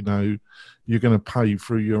it, you're going to pay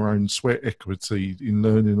through your own sweat equity in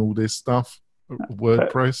learning all this stuff.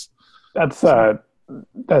 WordPress. That's a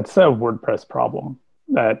WordPress problem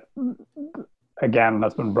that, again,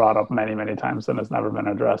 that's been brought up many, many times and has never been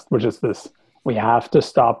addressed, which is this: we have to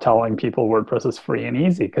stop telling people WordPress is free and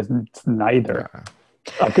easy, because it's neither.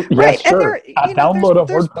 Right, yes, sure. And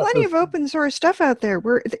there's plenty of open source stuff out there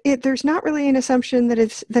where there's not really an assumption that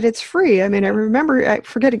it's free. I mean, I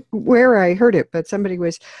forget where I heard it, but somebody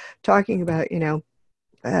was talking about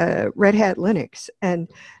Red Hat Linux, and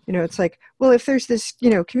it's like, well, if there's this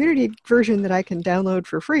community version that I can download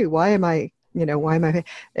for free, why am I and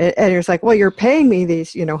it's like, well, you're paying me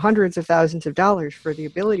these hundreds of thousands of dollars for the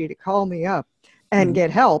ability to call me up and get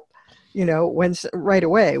help right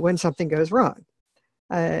away when something goes wrong.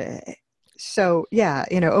 So yeah,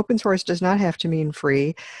 open source does not have to mean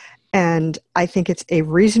free. And I think it's a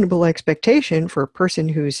reasonable expectation for a person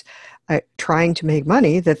who's trying to make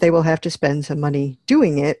money that they will have to spend some money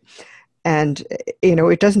doing it. And,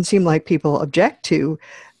 it doesn't seem like people object to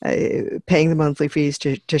paying the monthly fees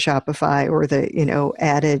to Shopify, or the,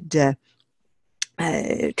 added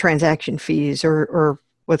transaction fees or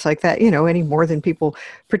what's like that, any more than people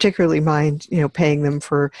particularly mind, paying them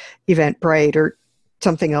for Eventbrite or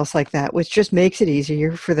something else like that, which just makes it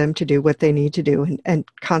easier for them to do what they need to do and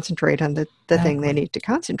concentrate on the thing they need to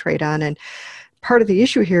concentrate on. And part of the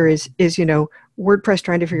issue here is WordPress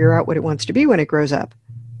trying to figure out what it wants to be when it grows up.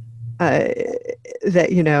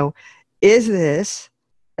 Is this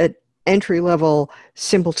an entry-level,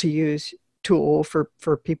 simple-to-use tool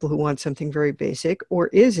for people who want something very basic, or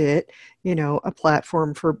is it, a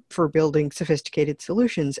platform for building sophisticated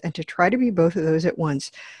solutions? And to try to be both of those at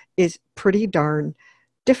once is pretty darn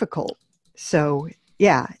difficult. So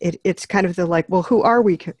yeah, it's kind of the like, well, who are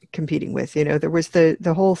we competing with? There was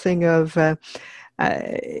the whole thing of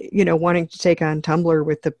wanting to take on Tumblr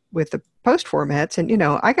with the post formats, and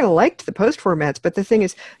I kind of liked the post formats, but the thing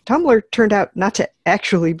is, Tumblr turned out not to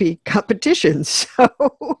actually be competition.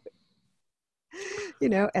 So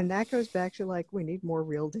and that goes back to like, we need more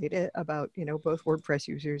real data about both WordPress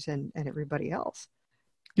users and everybody else.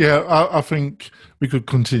 Yeah, I think we could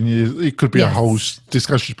continue. It could be a whole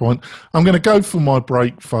discussion point. I'm going to go for my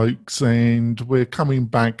break, folks, and we're coming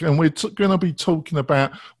back, and we're going to be talking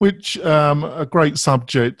about a great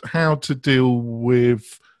subject: how to deal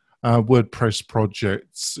with WordPress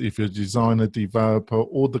projects if you're a designer, developer,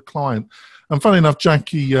 or the client. And funny enough,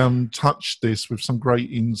 Jackie touched this with some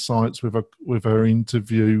great insights with her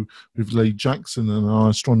interview with Lee Jackson, and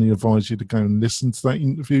I strongly advise you to go and listen to that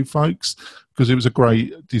interview, folks, because it was a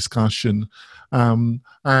great discussion. And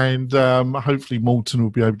hopefully Morten will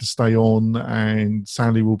be able to stay on, and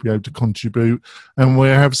Sallie will be able to contribute, and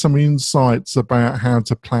we'll have some insights about how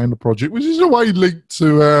to plan a project, which is a way linked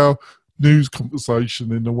to our news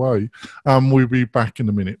conversation in a way. We'll be back in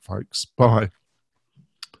a minute, folks. Bye.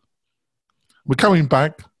 We're coming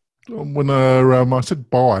back. When I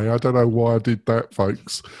said bye, I don't know why I did that,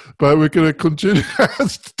 folks, but we're going to continue our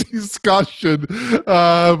discussion.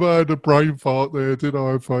 I had a brain fart there, didn't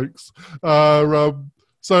I, folks?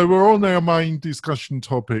 So we're on our main discussion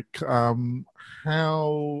topic,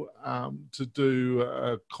 how to do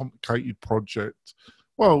a complicated project.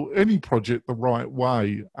 Well, any project the right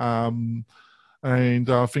way. And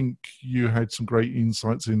I think you had some great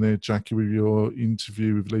insights in there, Jackie, with your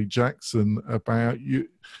interview with Lee Jackson about you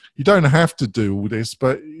don't have to do all this,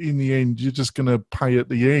 but in the end, you're just going to pay at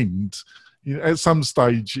the end. At some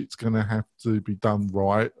stage, it's going to have to be done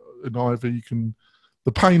right. And either you can,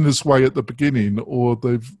 the painless way at the beginning or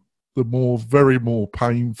the very more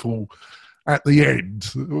painful at the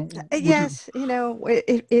end. Yes,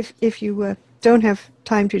 if you don't have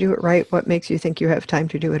time to do it right, what makes you think you have time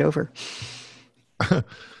to do it over? So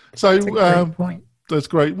That's a great point. That's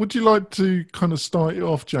great. Would you like to kind of start it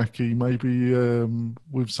off, Jackie, maybe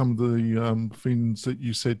with some of the things that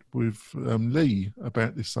you said with Lee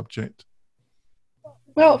about this subject?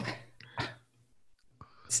 Well,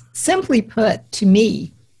 simply put, to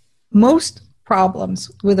me, most problems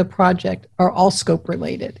with a project are all scope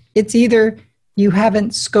related. It's either you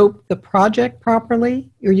haven't scoped the project properly,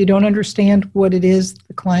 or you don't understand what it is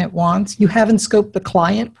the client wants. You haven't scoped the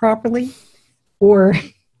client properly, or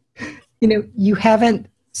you haven't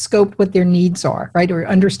scoped what their needs are, right? Or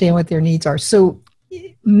understand what their needs are. So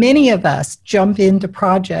many of us jump into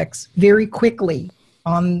projects very quickly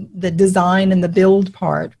on the design and the build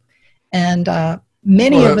part. And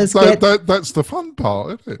many of us that's the fun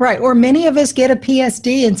part, isn't it? Right. Or many of us get a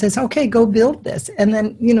PSD and says, okay, go build this. And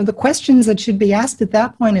then, the questions that should be asked at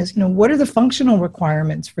that point is, what are the functional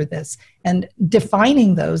requirements for this? And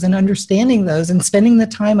defining those and understanding those and spending the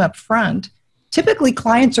time up front. Typically,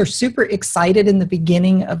 clients are super excited in the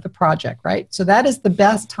beginning of the project, right? So that is the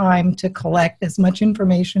best time to collect as much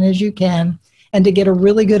information as you can and to get a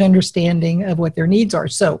really good understanding of what their needs are.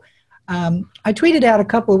 So I tweeted out a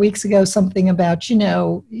couple of weeks ago something about,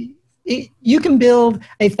 you can build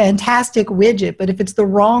a fantastic widget, but if it's the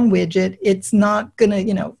wrong widget, it's not going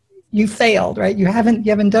to, you failed, right? You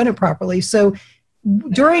haven't done it properly. So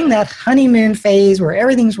during that honeymoon phase where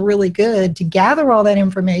everything's really good, to gather all that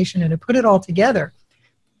information and to put it all together,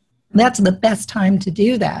 that's the best time to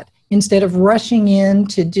do that, instead of rushing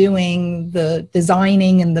into doing the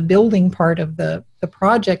designing and the building part of the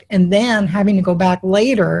project and then having to go back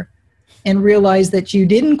later and realize that you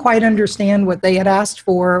didn't quite understand what they had asked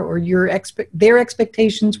for, or their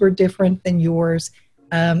expectations were different than yours.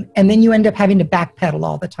 And then you end up having to backpedal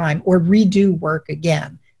all the time or redo work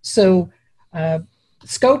again. So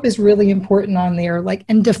scope is really important on there,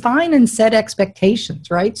 and define and set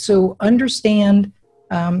expectations, right? So understand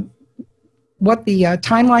what the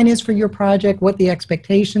timeline is for your project, what the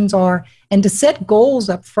expectations are, and to set goals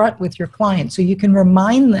up front with your client so you can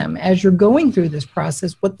remind them as you're going through this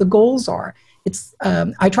process what the goals are.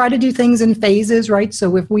 I try to do things in phases, right?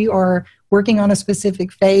 So if we are working on a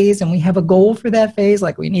specific phase and we have a goal for that phase,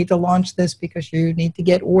 like we need to launch this because you need to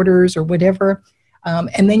get orders or whatever,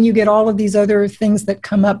 and then you get all of these other things that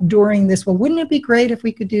come up during this. Well, wouldn't it be great if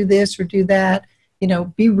we could do this or do that?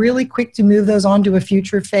 Be really quick to move those on to a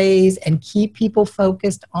future phase and keep people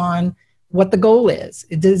focused on what the goal is.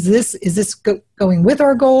 Is this going with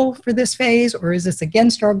our goal for this phase, or is this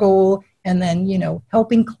against our goal? And then,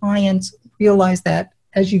 helping clients realize that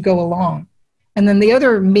as you go along. And then the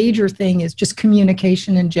other major thing is just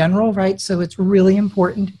communication in general, right? So it's really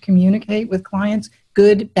important to communicate with clients,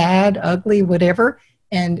 good, bad, ugly, whatever,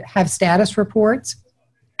 and have status reports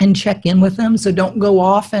and check in with them. So don't go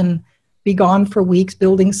off and be gone for weeks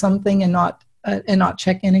building something and not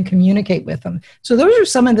check in and communicate with them. So those are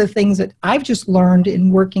some of the things that I've just learned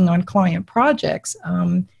in working on client projects.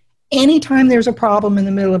 Anytime there's a problem in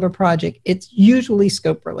the middle of a project, it's usually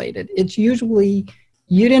scope related. It's usually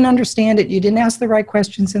you didn't understand it. You didn't ask the right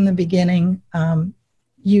questions in the beginning.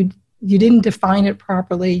 You didn't define it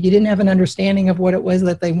properly. You didn't have an understanding of what it was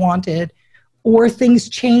that they wanted, or things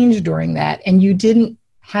changed during that and you didn't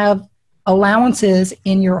have allowances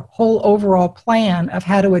in your whole overall plan of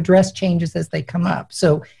how to address changes as they come up.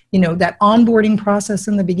 So, that onboarding process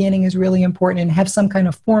in the beginning is really important, and have some kind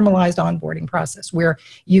of formalized onboarding process where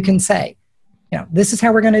you can say, this is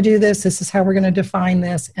how we're going to do this. This is how we're going to define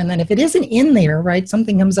this. And then if it isn't in there, right,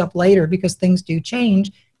 something comes up later because things do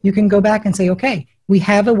change, you can go back and say, okay, we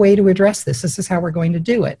have a way to address this. This is how we're going to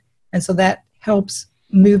do it. And so that helps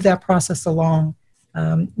move that process along.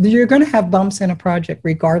 You're going to have bumps in a project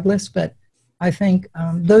regardless, but I think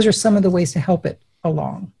those are some of the ways to help it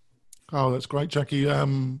along. Oh, that's great, Jackie.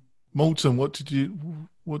 Morten, what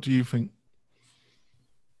do you think?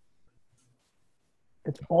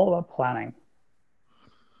 It's all about planning.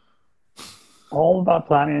 All about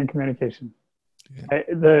planning and communication. Yeah.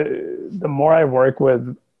 The more I work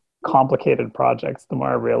with complicated projects, the more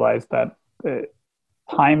I realize that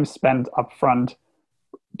time spent upfront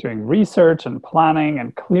doing research and planning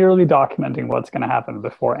and clearly documenting what's going to happen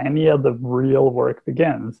before any of the real work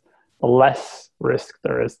begins, the less risk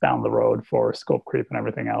there is down the road for scope creep and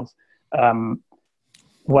everything else.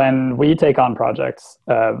 When we take on projects,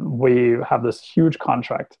 we have this huge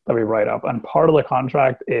contract that we write up, and part of the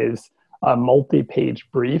contract is a multi-page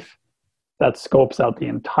brief that scopes out the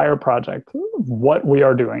entire project, what we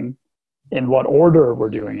are doing, in what order we're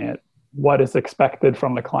doing it, what is expected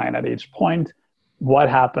from the client at each point, what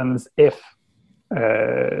happens if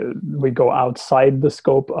we go outside the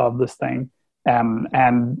scope of this thing,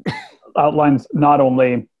 and outlines not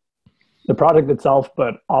only the project itself,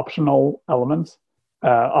 but optional elements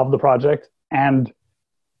of the project and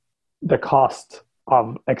the cost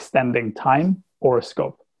of extending time or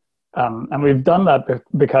scope. And we've done that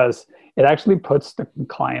because it actually puts the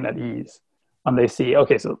client at ease when they see,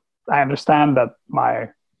 okay, so I understand that my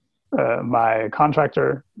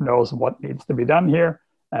contractor knows what needs to be done here.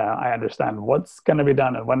 I understand what's going to be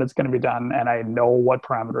done and when it's going to be done, and I know what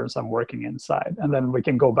parameters I'm working inside. And then we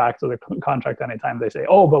can go back to the contract anytime they say,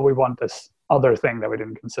 oh, but we want this other thing that we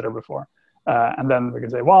didn't consider before. And then we can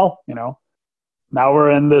say, well, now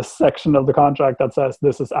we're in this section of the contract that says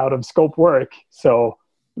this is out of scope work. So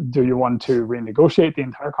do you want to renegotiate the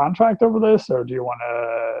entire contract over this, or do you want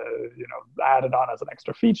to, add it on as an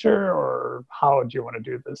extra feature, or how do you want to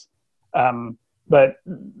do this? But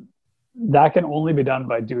that can only be done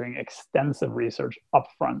by doing extensive research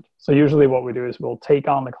upfront. So usually what we do is we'll take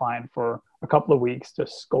on the client for a couple of weeks to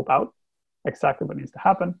scope out exactly what needs to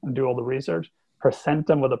happen and do all the research, present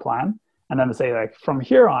them with a plan, and then say, like, from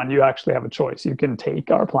here on, you actually have a choice. You can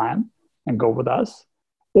take our plan and go with us,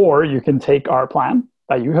 or you can take our plan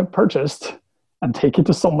that you have purchased and take it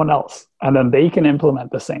to someone else, and then they can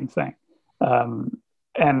implement the same thing.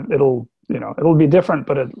 And it'll be different,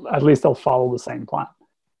 but at least they'll follow the same plan.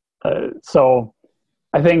 So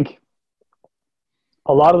I think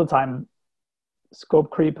a lot of the time, scope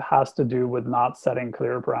creep has to do with not setting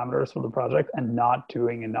clear parameters for the project and not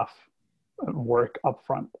doing enough work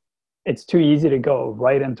upfront. It's too easy to go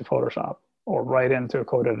right into Photoshop or right into a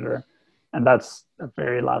code editor, and that's the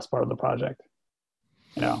very last part of the project.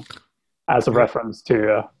 As a reference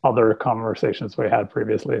to other conversations we had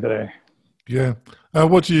previously today. Yeah.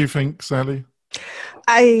 What do you think, Sallie?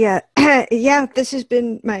 Yeah, this has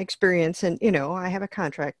been my experience, and I have a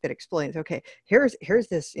contract that explains, okay, here's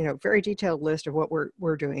this very detailed list of what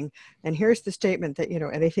we're doing, and here's the statement that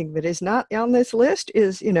anything that is not on this list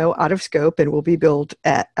is out of scope and will be billed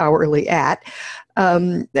at hourly at,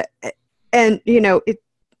 and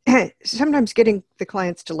it sometimes getting the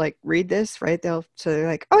clients to read this, right? They'll say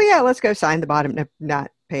like, oh yeah, let's go sign the bottom,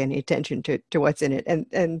 not pay any attention to what's in it,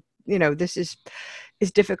 and this is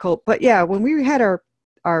difficult. But yeah, when we had our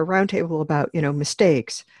roundtable about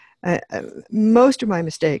mistakes, most of my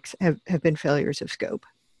mistakes have been failures of scope,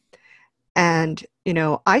 and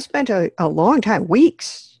I spent a long time,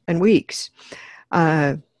 weeks and weeks,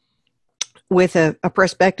 with a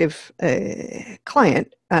prospective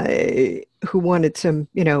client who wanted some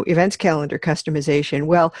events calendar customization.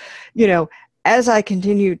 Well, as I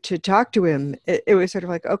continued to talk to him, it was sort of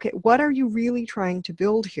like, okay, what are you really trying to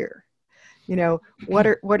build here? What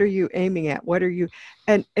are you aiming at? What are you,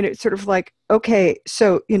 and it's sort of like, okay,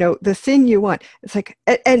 so, the thing you want, it's like,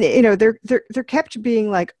 and they're kept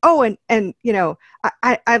being like, oh, and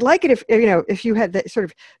I'd like it if you had that sort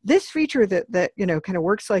of this feature that kind of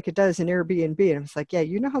works like it does in Airbnb. And it's like, yeah,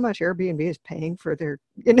 how much Airbnb is paying for their,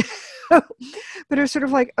 but it's sort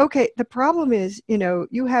of like, okay, the problem is,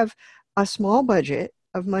 you have a small budget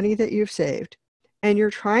of money that you've saved, and you're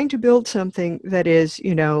trying to build something that is,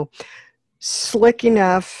 slick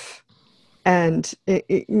enough and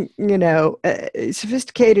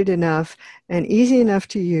sophisticated enough and easy enough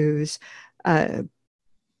to use, to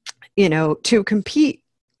compete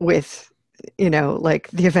with, like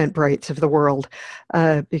the Eventbrites of the world,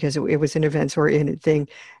 because it was an events-oriented thing.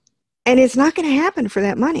 And it's not going to happen for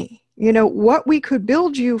that money. What we could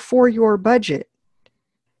build you for your budget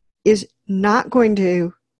is not going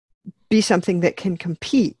to be something that can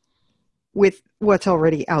compete with what's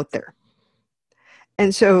already out there.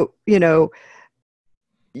 And so, you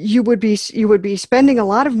would be spending a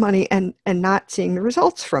lot of money and not seeing the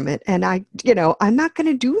results from it. And I'm not going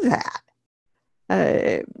to do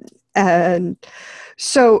that. And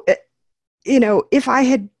so, if I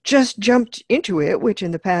had just jumped into it, which in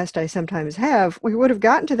the past I sometimes have, we would have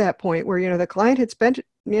gotten to that point where, the client had spent,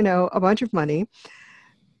 a bunch of money.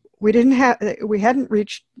 We hadn't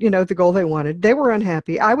reached, the goal they wanted. They were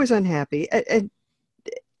unhappy. I was unhappy. And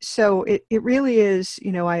so it really is,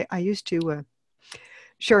 I used to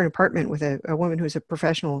share an apartment with a woman who's a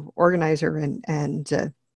professional organizer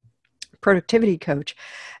and productivity coach.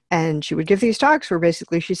 And she would give these talks where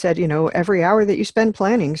basically she said, every hour that you spend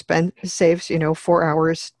planning saves, 4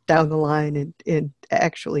 hours down the line in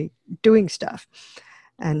actually doing stuff.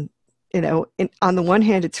 And, on the one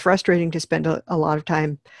hand, it's frustrating to spend a lot of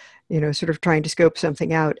time, sort of trying to scope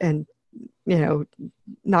something out and,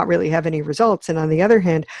 not really have any results. And on the other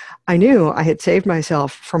hand, I knew I had saved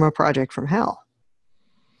myself from a project from hell.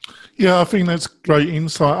 Yeah, I think that's great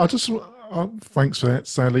insight. Thanks for that,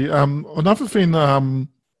 Sallie. Another thing that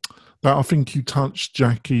I think you touched,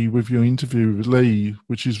 Jackie, with your interview with Lee,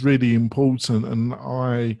 which is really important, and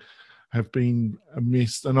I have been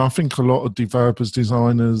missed, and I think a lot of developers,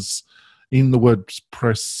 designers in the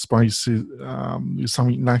WordPress space is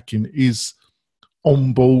something lacking, is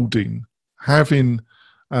onboarding. Having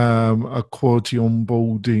a quality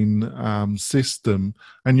onboarding system,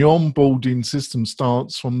 and your onboarding system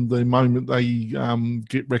starts from the moment they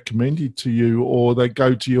get recommended to you or they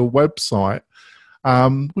go to your website.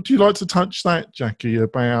 Would you like to touch that, Jackie,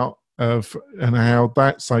 about and how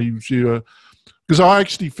that saves you? Because I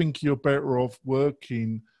actually think you're better off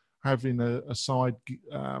having a side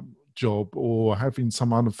job or having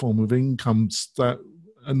some other form of income that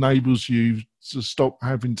enables you to stop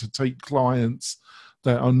having to take clients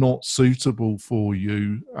that are not suitable for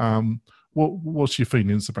you. What's your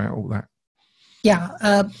feelings about all that? Yeah,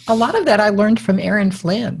 a lot of that I learned from Erin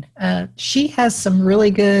Flynn. She has some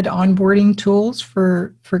really good onboarding tools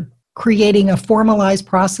for creating a formalized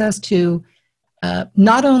process to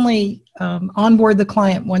not only onboard the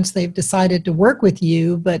client once they've decided to work with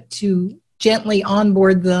you, but to gently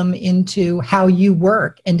onboard them into how you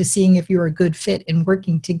work and to seeing if you're a good fit in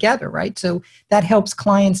working together, right? So that helps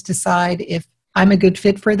clients decide if I'm a good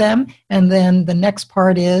fit for them. And then the next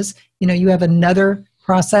part is, you have another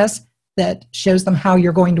process that shows them how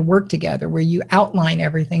you're going to work together, where you outline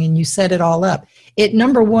everything and you set it all up.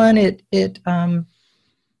 Number one, it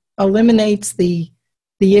eliminates the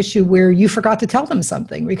issue where you forgot to tell them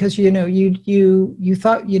something because you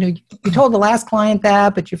thought you told the last client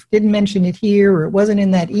that, but you didn't mention it here, or it wasn't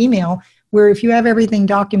in that email. Where if you have everything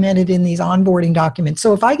documented in these onboarding documents,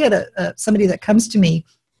 so if I get somebody that comes to me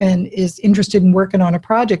and is interested in working on a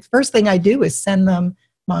project, first thing I do is send them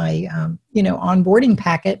my onboarding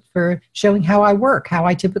packet for showing how I work, how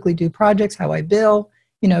I typically do projects, how I bill,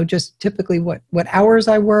 just typically what hours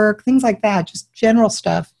I work, things like that, just general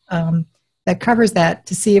stuff that covers that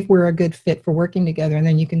to see if we're a good fit for working together. And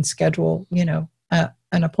then you can schedule, an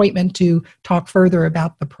appointment to talk further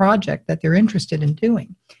about the project that they're interested in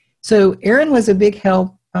doing. So Erin was a big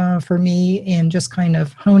help for me in just kind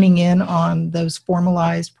of honing in on those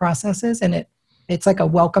formalized processes. And it's like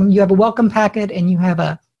you have a welcome packet and you have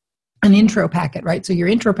an intro packet, right? So your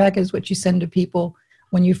intro packet is what you send to people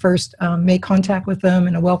when you first make contact with them,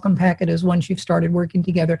 and a welcome packet is once you've started working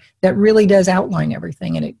together. That really does outline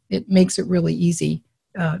everything, and it makes it really easy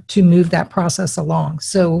to move that process along.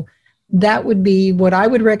 So that would be what I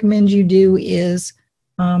would recommend you do is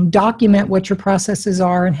document what your processes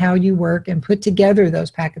are and how you work, and put together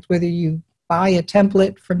those packets, whether you buy a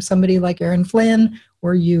template from somebody like Erin Flynn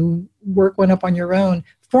or you work one up on your own.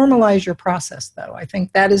 Formalize your process, though. I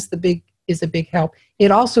think that is a big help.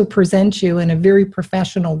 It also presents you in a very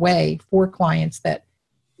professional way for clients that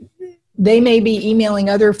they may be emailing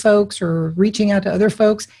other folks or reaching out to other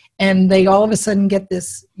folks, and they all of a sudden get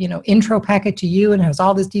this, intro packet to you and has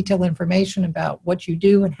all this detailed information about what you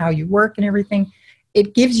do and how you work and everything.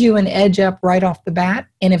 It gives you an edge up right off the bat.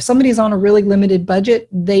 And if somebody's on a really limited budget,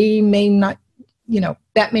 they may not,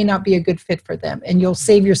 that may not be a good fit for them. And you'll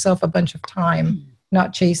save yourself a bunch of time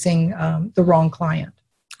not chasing the wrong client.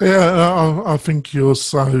 Yeah, I think you're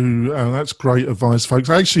that's great advice, folks.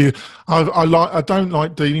 Actually, I don't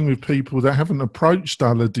like dealing with people that haven't approached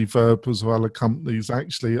other developers or other companies.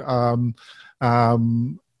 Actually,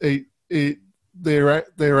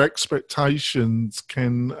 their expectations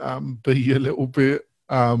can be a little bit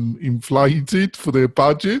inflated for their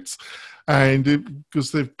budgets, and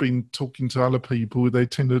because they've been talking to other people, they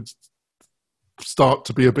tend to start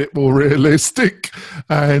to be a bit more realistic,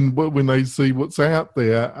 and when they see what's out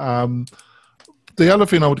there. The other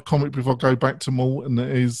thing I would comment before I go back to Morten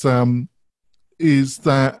is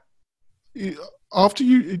that after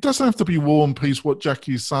it doesn't have to be War and Peace what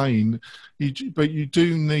Jackie's saying, but you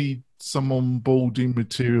do need some onboarding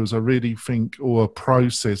materials, I really think, or a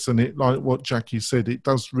process, and it, like what Jackie said, it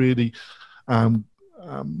does really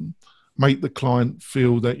make the client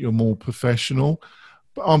feel that you're more professional.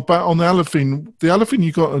 But on the other thing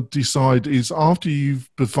you've got to decide is after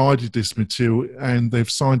you've provided this material and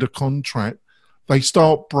they've signed a contract, they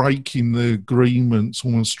start breaking the agreements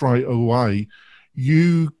almost straight away,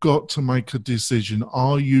 you got to make a decision.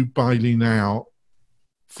 Are you bailing out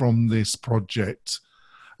from this project?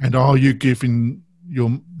 And are you giving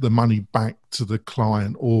the money back to the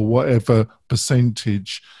client, or whatever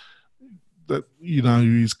percentage that, you know,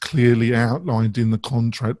 is clearly outlined in the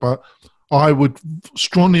contract? But I would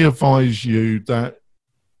strongly advise you that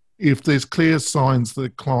if there's clear signs that the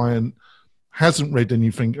client hasn't read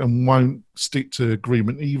anything and won't stick to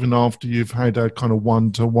agreement, even after you've had a kind of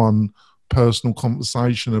one-to-one personal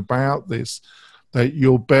conversation about this, that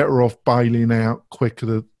you're better off bailing out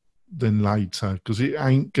quicker than later, because it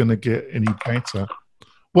ain't going to get any better.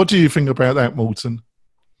 What do you think about that, Morten?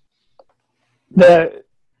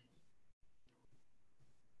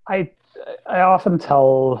 I often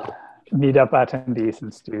tell meetup attendees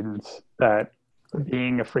and students that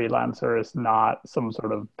being a freelancer is not some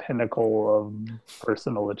sort of pinnacle of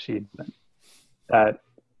personal achievement. That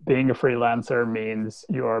being a freelancer means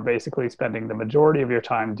you are basically spending the majority of your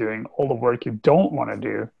time doing all the work you don't want to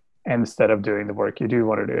do instead of doing the work you do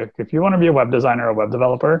want to do. If you want to be a web designer or a web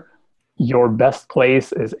developer, your best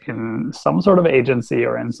place is in some sort of agency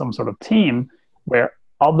or in some sort of team where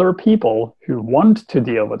other people who want to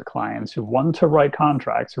deal with clients, who want to write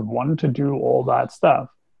contracts, who want to do all that stuff,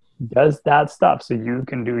 does that stuff so you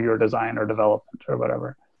can do your design or development or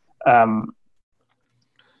whatever.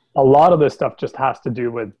 A lot of this stuff just has to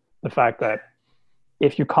do with the fact that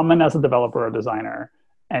if you come in as a developer or designer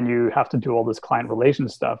and you have to do all this client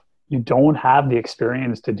relations stuff, you don't have the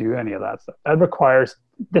experience to do any of that stuff. That requires,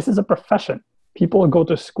 this is a profession. People go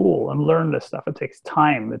to school and learn this stuff. It takes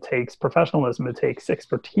time, it takes professionalism, it takes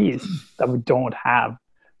expertise that we don't have.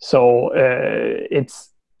 So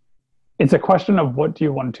it's a question of, what do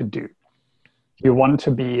you want to do? Do you want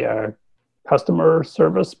to be a customer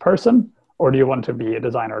service person, or do you want to be a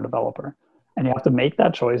designer or developer? And you have to make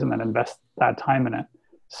that choice and then invest that time in it.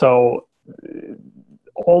 So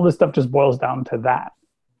all this stuff just boils down to that.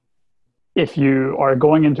 If you are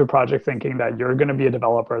going into a project thinking that you're going to be a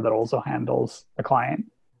developer that also handles a client,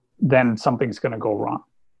 then something's going to go wrong.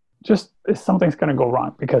 Something's going to go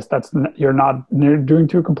wrong, because you're doing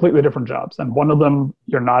two completely different jobs, and one of them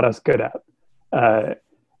you're not as good at.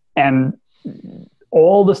 And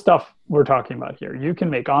all the stuff we're talking about here, you can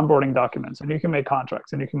make onboarding documents, and you can make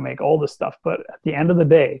contracts, and you can make all this stuff. But at the end of the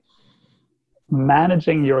day,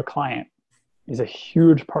 managing your client is a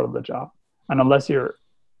huge part of the job. And unless you're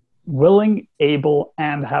willing, able,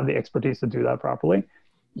 and have the expertise to do that properly,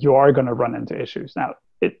 you are going to run into issues. Now,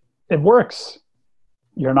 it works.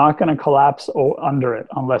 You're not going to collapse under it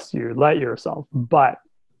unless you let yourself. But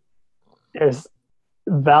there's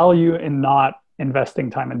value in not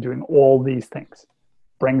investing time in doing all these things.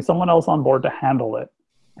 Bring someone else on board to handle it,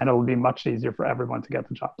 and it will be much easier for everyone to get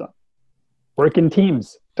the job done. Work in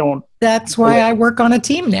teams. That's why I work on a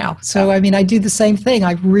team now. So, I mean, I do the same thing.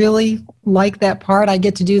 I really like that part. I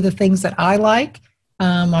get to do the things that I like.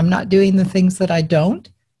 I'm not doing the things that I don't.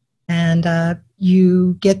 And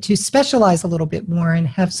you get to specialize a little bit more and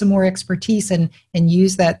have some more expertise and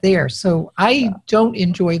use that there. So I don't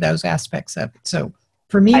enjoy those aspects of it. So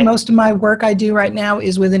for me, most of my work I do right now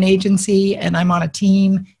is with an agency, and I'm on a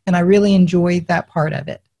team, and I really enjoy that part of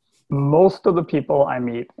it. Most of the people I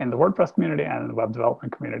meet in the WordPress community and in the web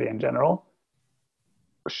development community in general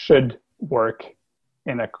should work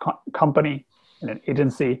in a company, in an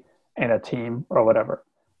agency, in a team, or whatever.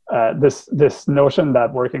 This notion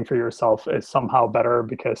that working for yourself is somehow better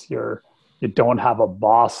because you don't have a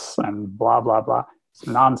boss and blah, blah, blah. It's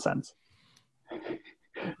nonsense.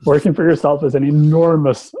 Working for yourself is an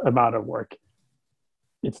enormous amount of work.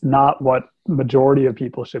 It's not what the majority of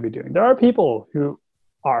people should be doing. There are people who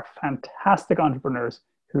are fantastic entrepreneurs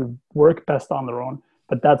who work best on their own,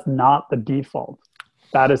 but that's not the default.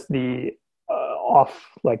 That is the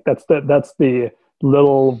that's the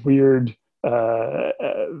little weird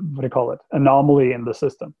anomaly in the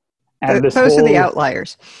system. And those are the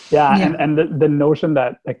outliers. Yeah. And the notion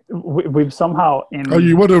that we've somehow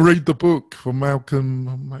you want to read the book from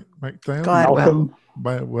Malcolm McDowell?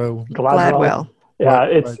 Gladwell. Yeah,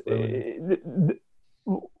 it's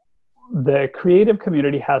the creative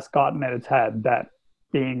community has gotten in its head that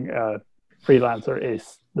being a freelancer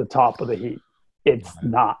is the top of the heap. It's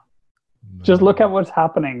not. No. Just look at what's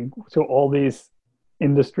happening to all these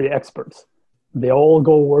industry experts. They all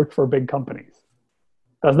go work for big companies.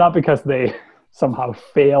 That's not because they somehow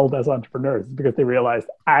failed as entrepreneurs. It's because they realized,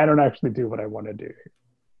 I don't actually do what I want to do.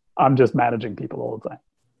 I'm just managing people all the time.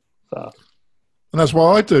 So And that's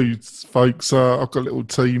what I do, folks. I've got a little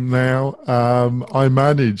team now. I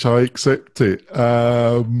manage, I accept it.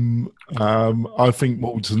 I think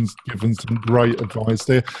Morten's given some great advice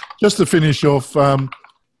there. Just to finish off,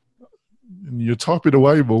 you're typing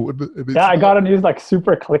away, Morten. Yeah, I got to use like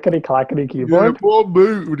super clickety-clackety keyboard. Yeah, poor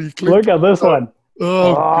Moot. Look at this one.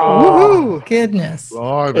 Oh, God. Goodness.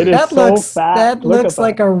 Blimey. It is so fat. That looks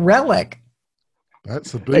like a relic.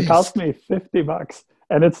 That's a beast. It cost me $50.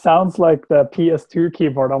 And it sounds like the PS2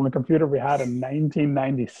 keyboard on the computer we had in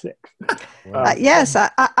 1996. Wow. Yes,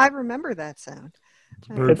 I remember that sound.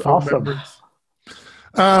 It's awesome.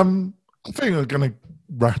 I think we're going to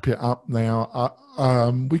wrap it up now.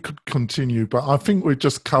 We could continue, but I think we've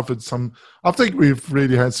just covered some. I think we've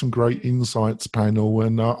really had some great insights, panel,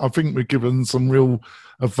 and I think we've given some real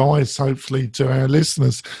advice, hopefully, to our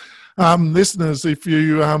listeners. Listeners, if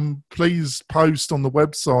you please post on the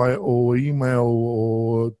website or email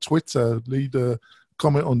or Twitter, leave a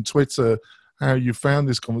comment on Twitter how you found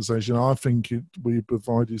this conversation. I think we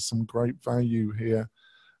provided some great value here.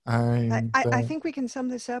 And I think we can sum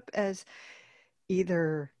this up as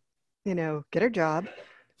either, get a job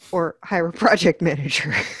or hire a project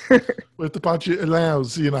manager. If the budget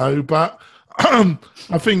allows, but I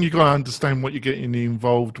think you've got to understand what you're getting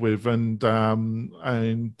involved with, and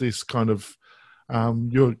this kind of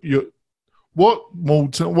what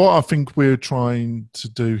I think we're trying to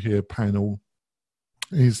do here, panel,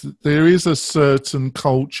 is that there is a certain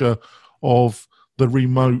culture of the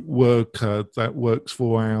remote worker that works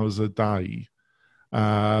 4 hours a day,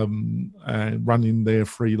 and running their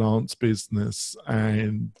freelance business,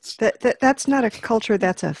 and that's not a culture,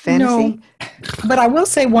 that's a fantasy. No, but I will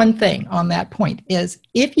say one thing on that point is,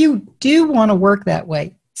 if you do want to work that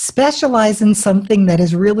way, specialize in something that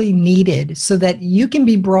is really needed so that you can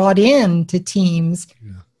be brought in to teams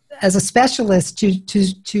as a specialist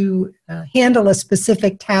to handle a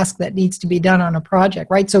specific task that needs to be done on a project,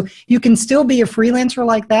 right? So you can still be a freelancer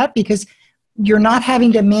like that because you're not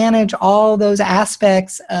having to manage all those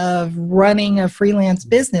aspects of running a freelance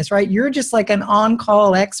business, right? You're just like an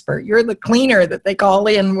on-call expert. You're the cleaner that they call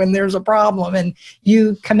in when there's a problem, and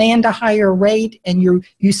you command a higher rate, and you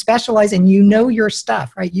specialize, and you know your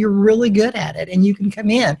stuff, right? You're really good at it, and you can come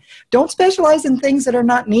in. Don't specialize in things that are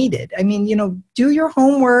not needed. I mean, do your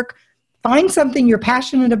homework. Find something you're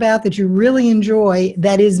passionate about that you really enjoy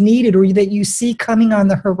that is needed or that you see coming on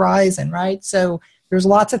the horizon, right? So there's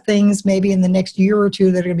lots of things maybe in the next year or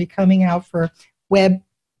two that are going to be coming out for web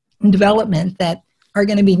development that are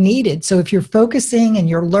going to be needed. So if you're focusing and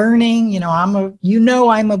you're learning, I'm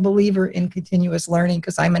a believer in continuous learning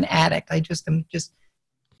because I'm an addict. I'm just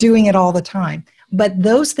doing it all the time. But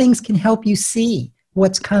those things can help you see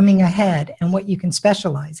what's coming ahead and what you can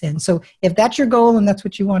specialize in. So if that's your goal and that's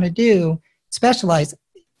what you want to do, specialize.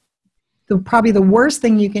 Probably the worst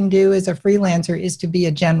thing you can do as a freelancer is to be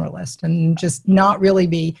a generalist and just not really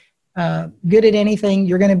be good at anything.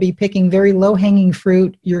 You're going to be picking very low-hanging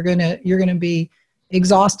fruit. You're going to be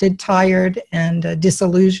exhausted, tired, and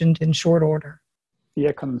disillusioned in short order. Be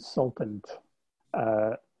a consultant.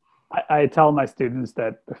 I tell my students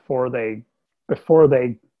that before they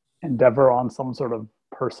endeavor on some sort of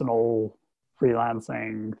personal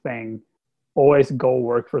freelancing thing, always go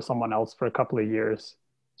work for someone else for a couple of years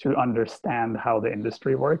to understand how the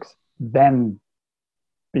industry works, then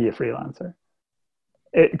be a freelancer.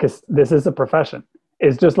 Because this is a profession.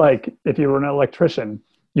 It's just like if you were an electrician,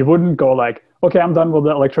 you wouldn't go like, okay, I'm done with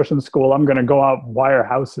the electrician school, I'm going to go out and wire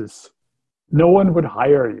houses. No one would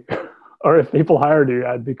hire you. Or if people hired you,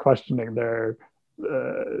 I'd be questioning their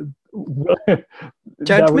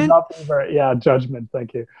judgment. Judgment.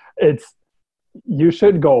 Thank you. You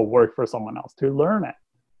should go work for someone else to learn it.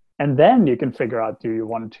 And then you can figure out, do you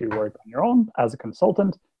want to work on your own as a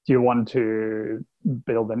consultant? Do you want to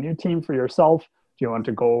build a new team for yourself? Do you want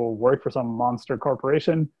to go work for some monster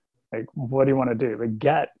corporation? Like, what do you want to do? Like,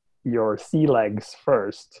 get your sea legs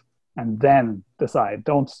first and then decide.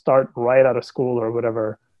 Don't start right out of school or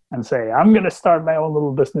whatever and say, I'm going to start my own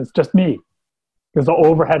little business, just me. Because the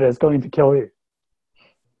overhead is going to kill you.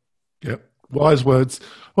 Yep. Wise words.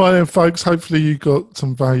 Well, then, folks, hopefully you got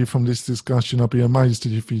some value from this discussion. I'd be amazed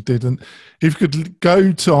if you didn't. If you could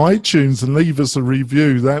go to iTunes and leave us a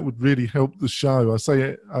review, that would really help the show. I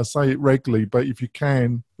say it regularly, but if you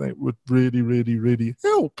can, that would really, really, really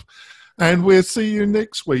help. And we'll see you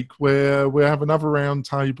next week, where we'll have another round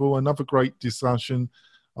table, another great discussion.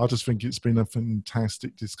 I just think it's been a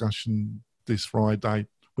fantastic discussion this Friday.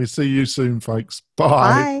 We'll see you soon, folks. Bye.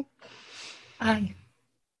 Bye. Bye.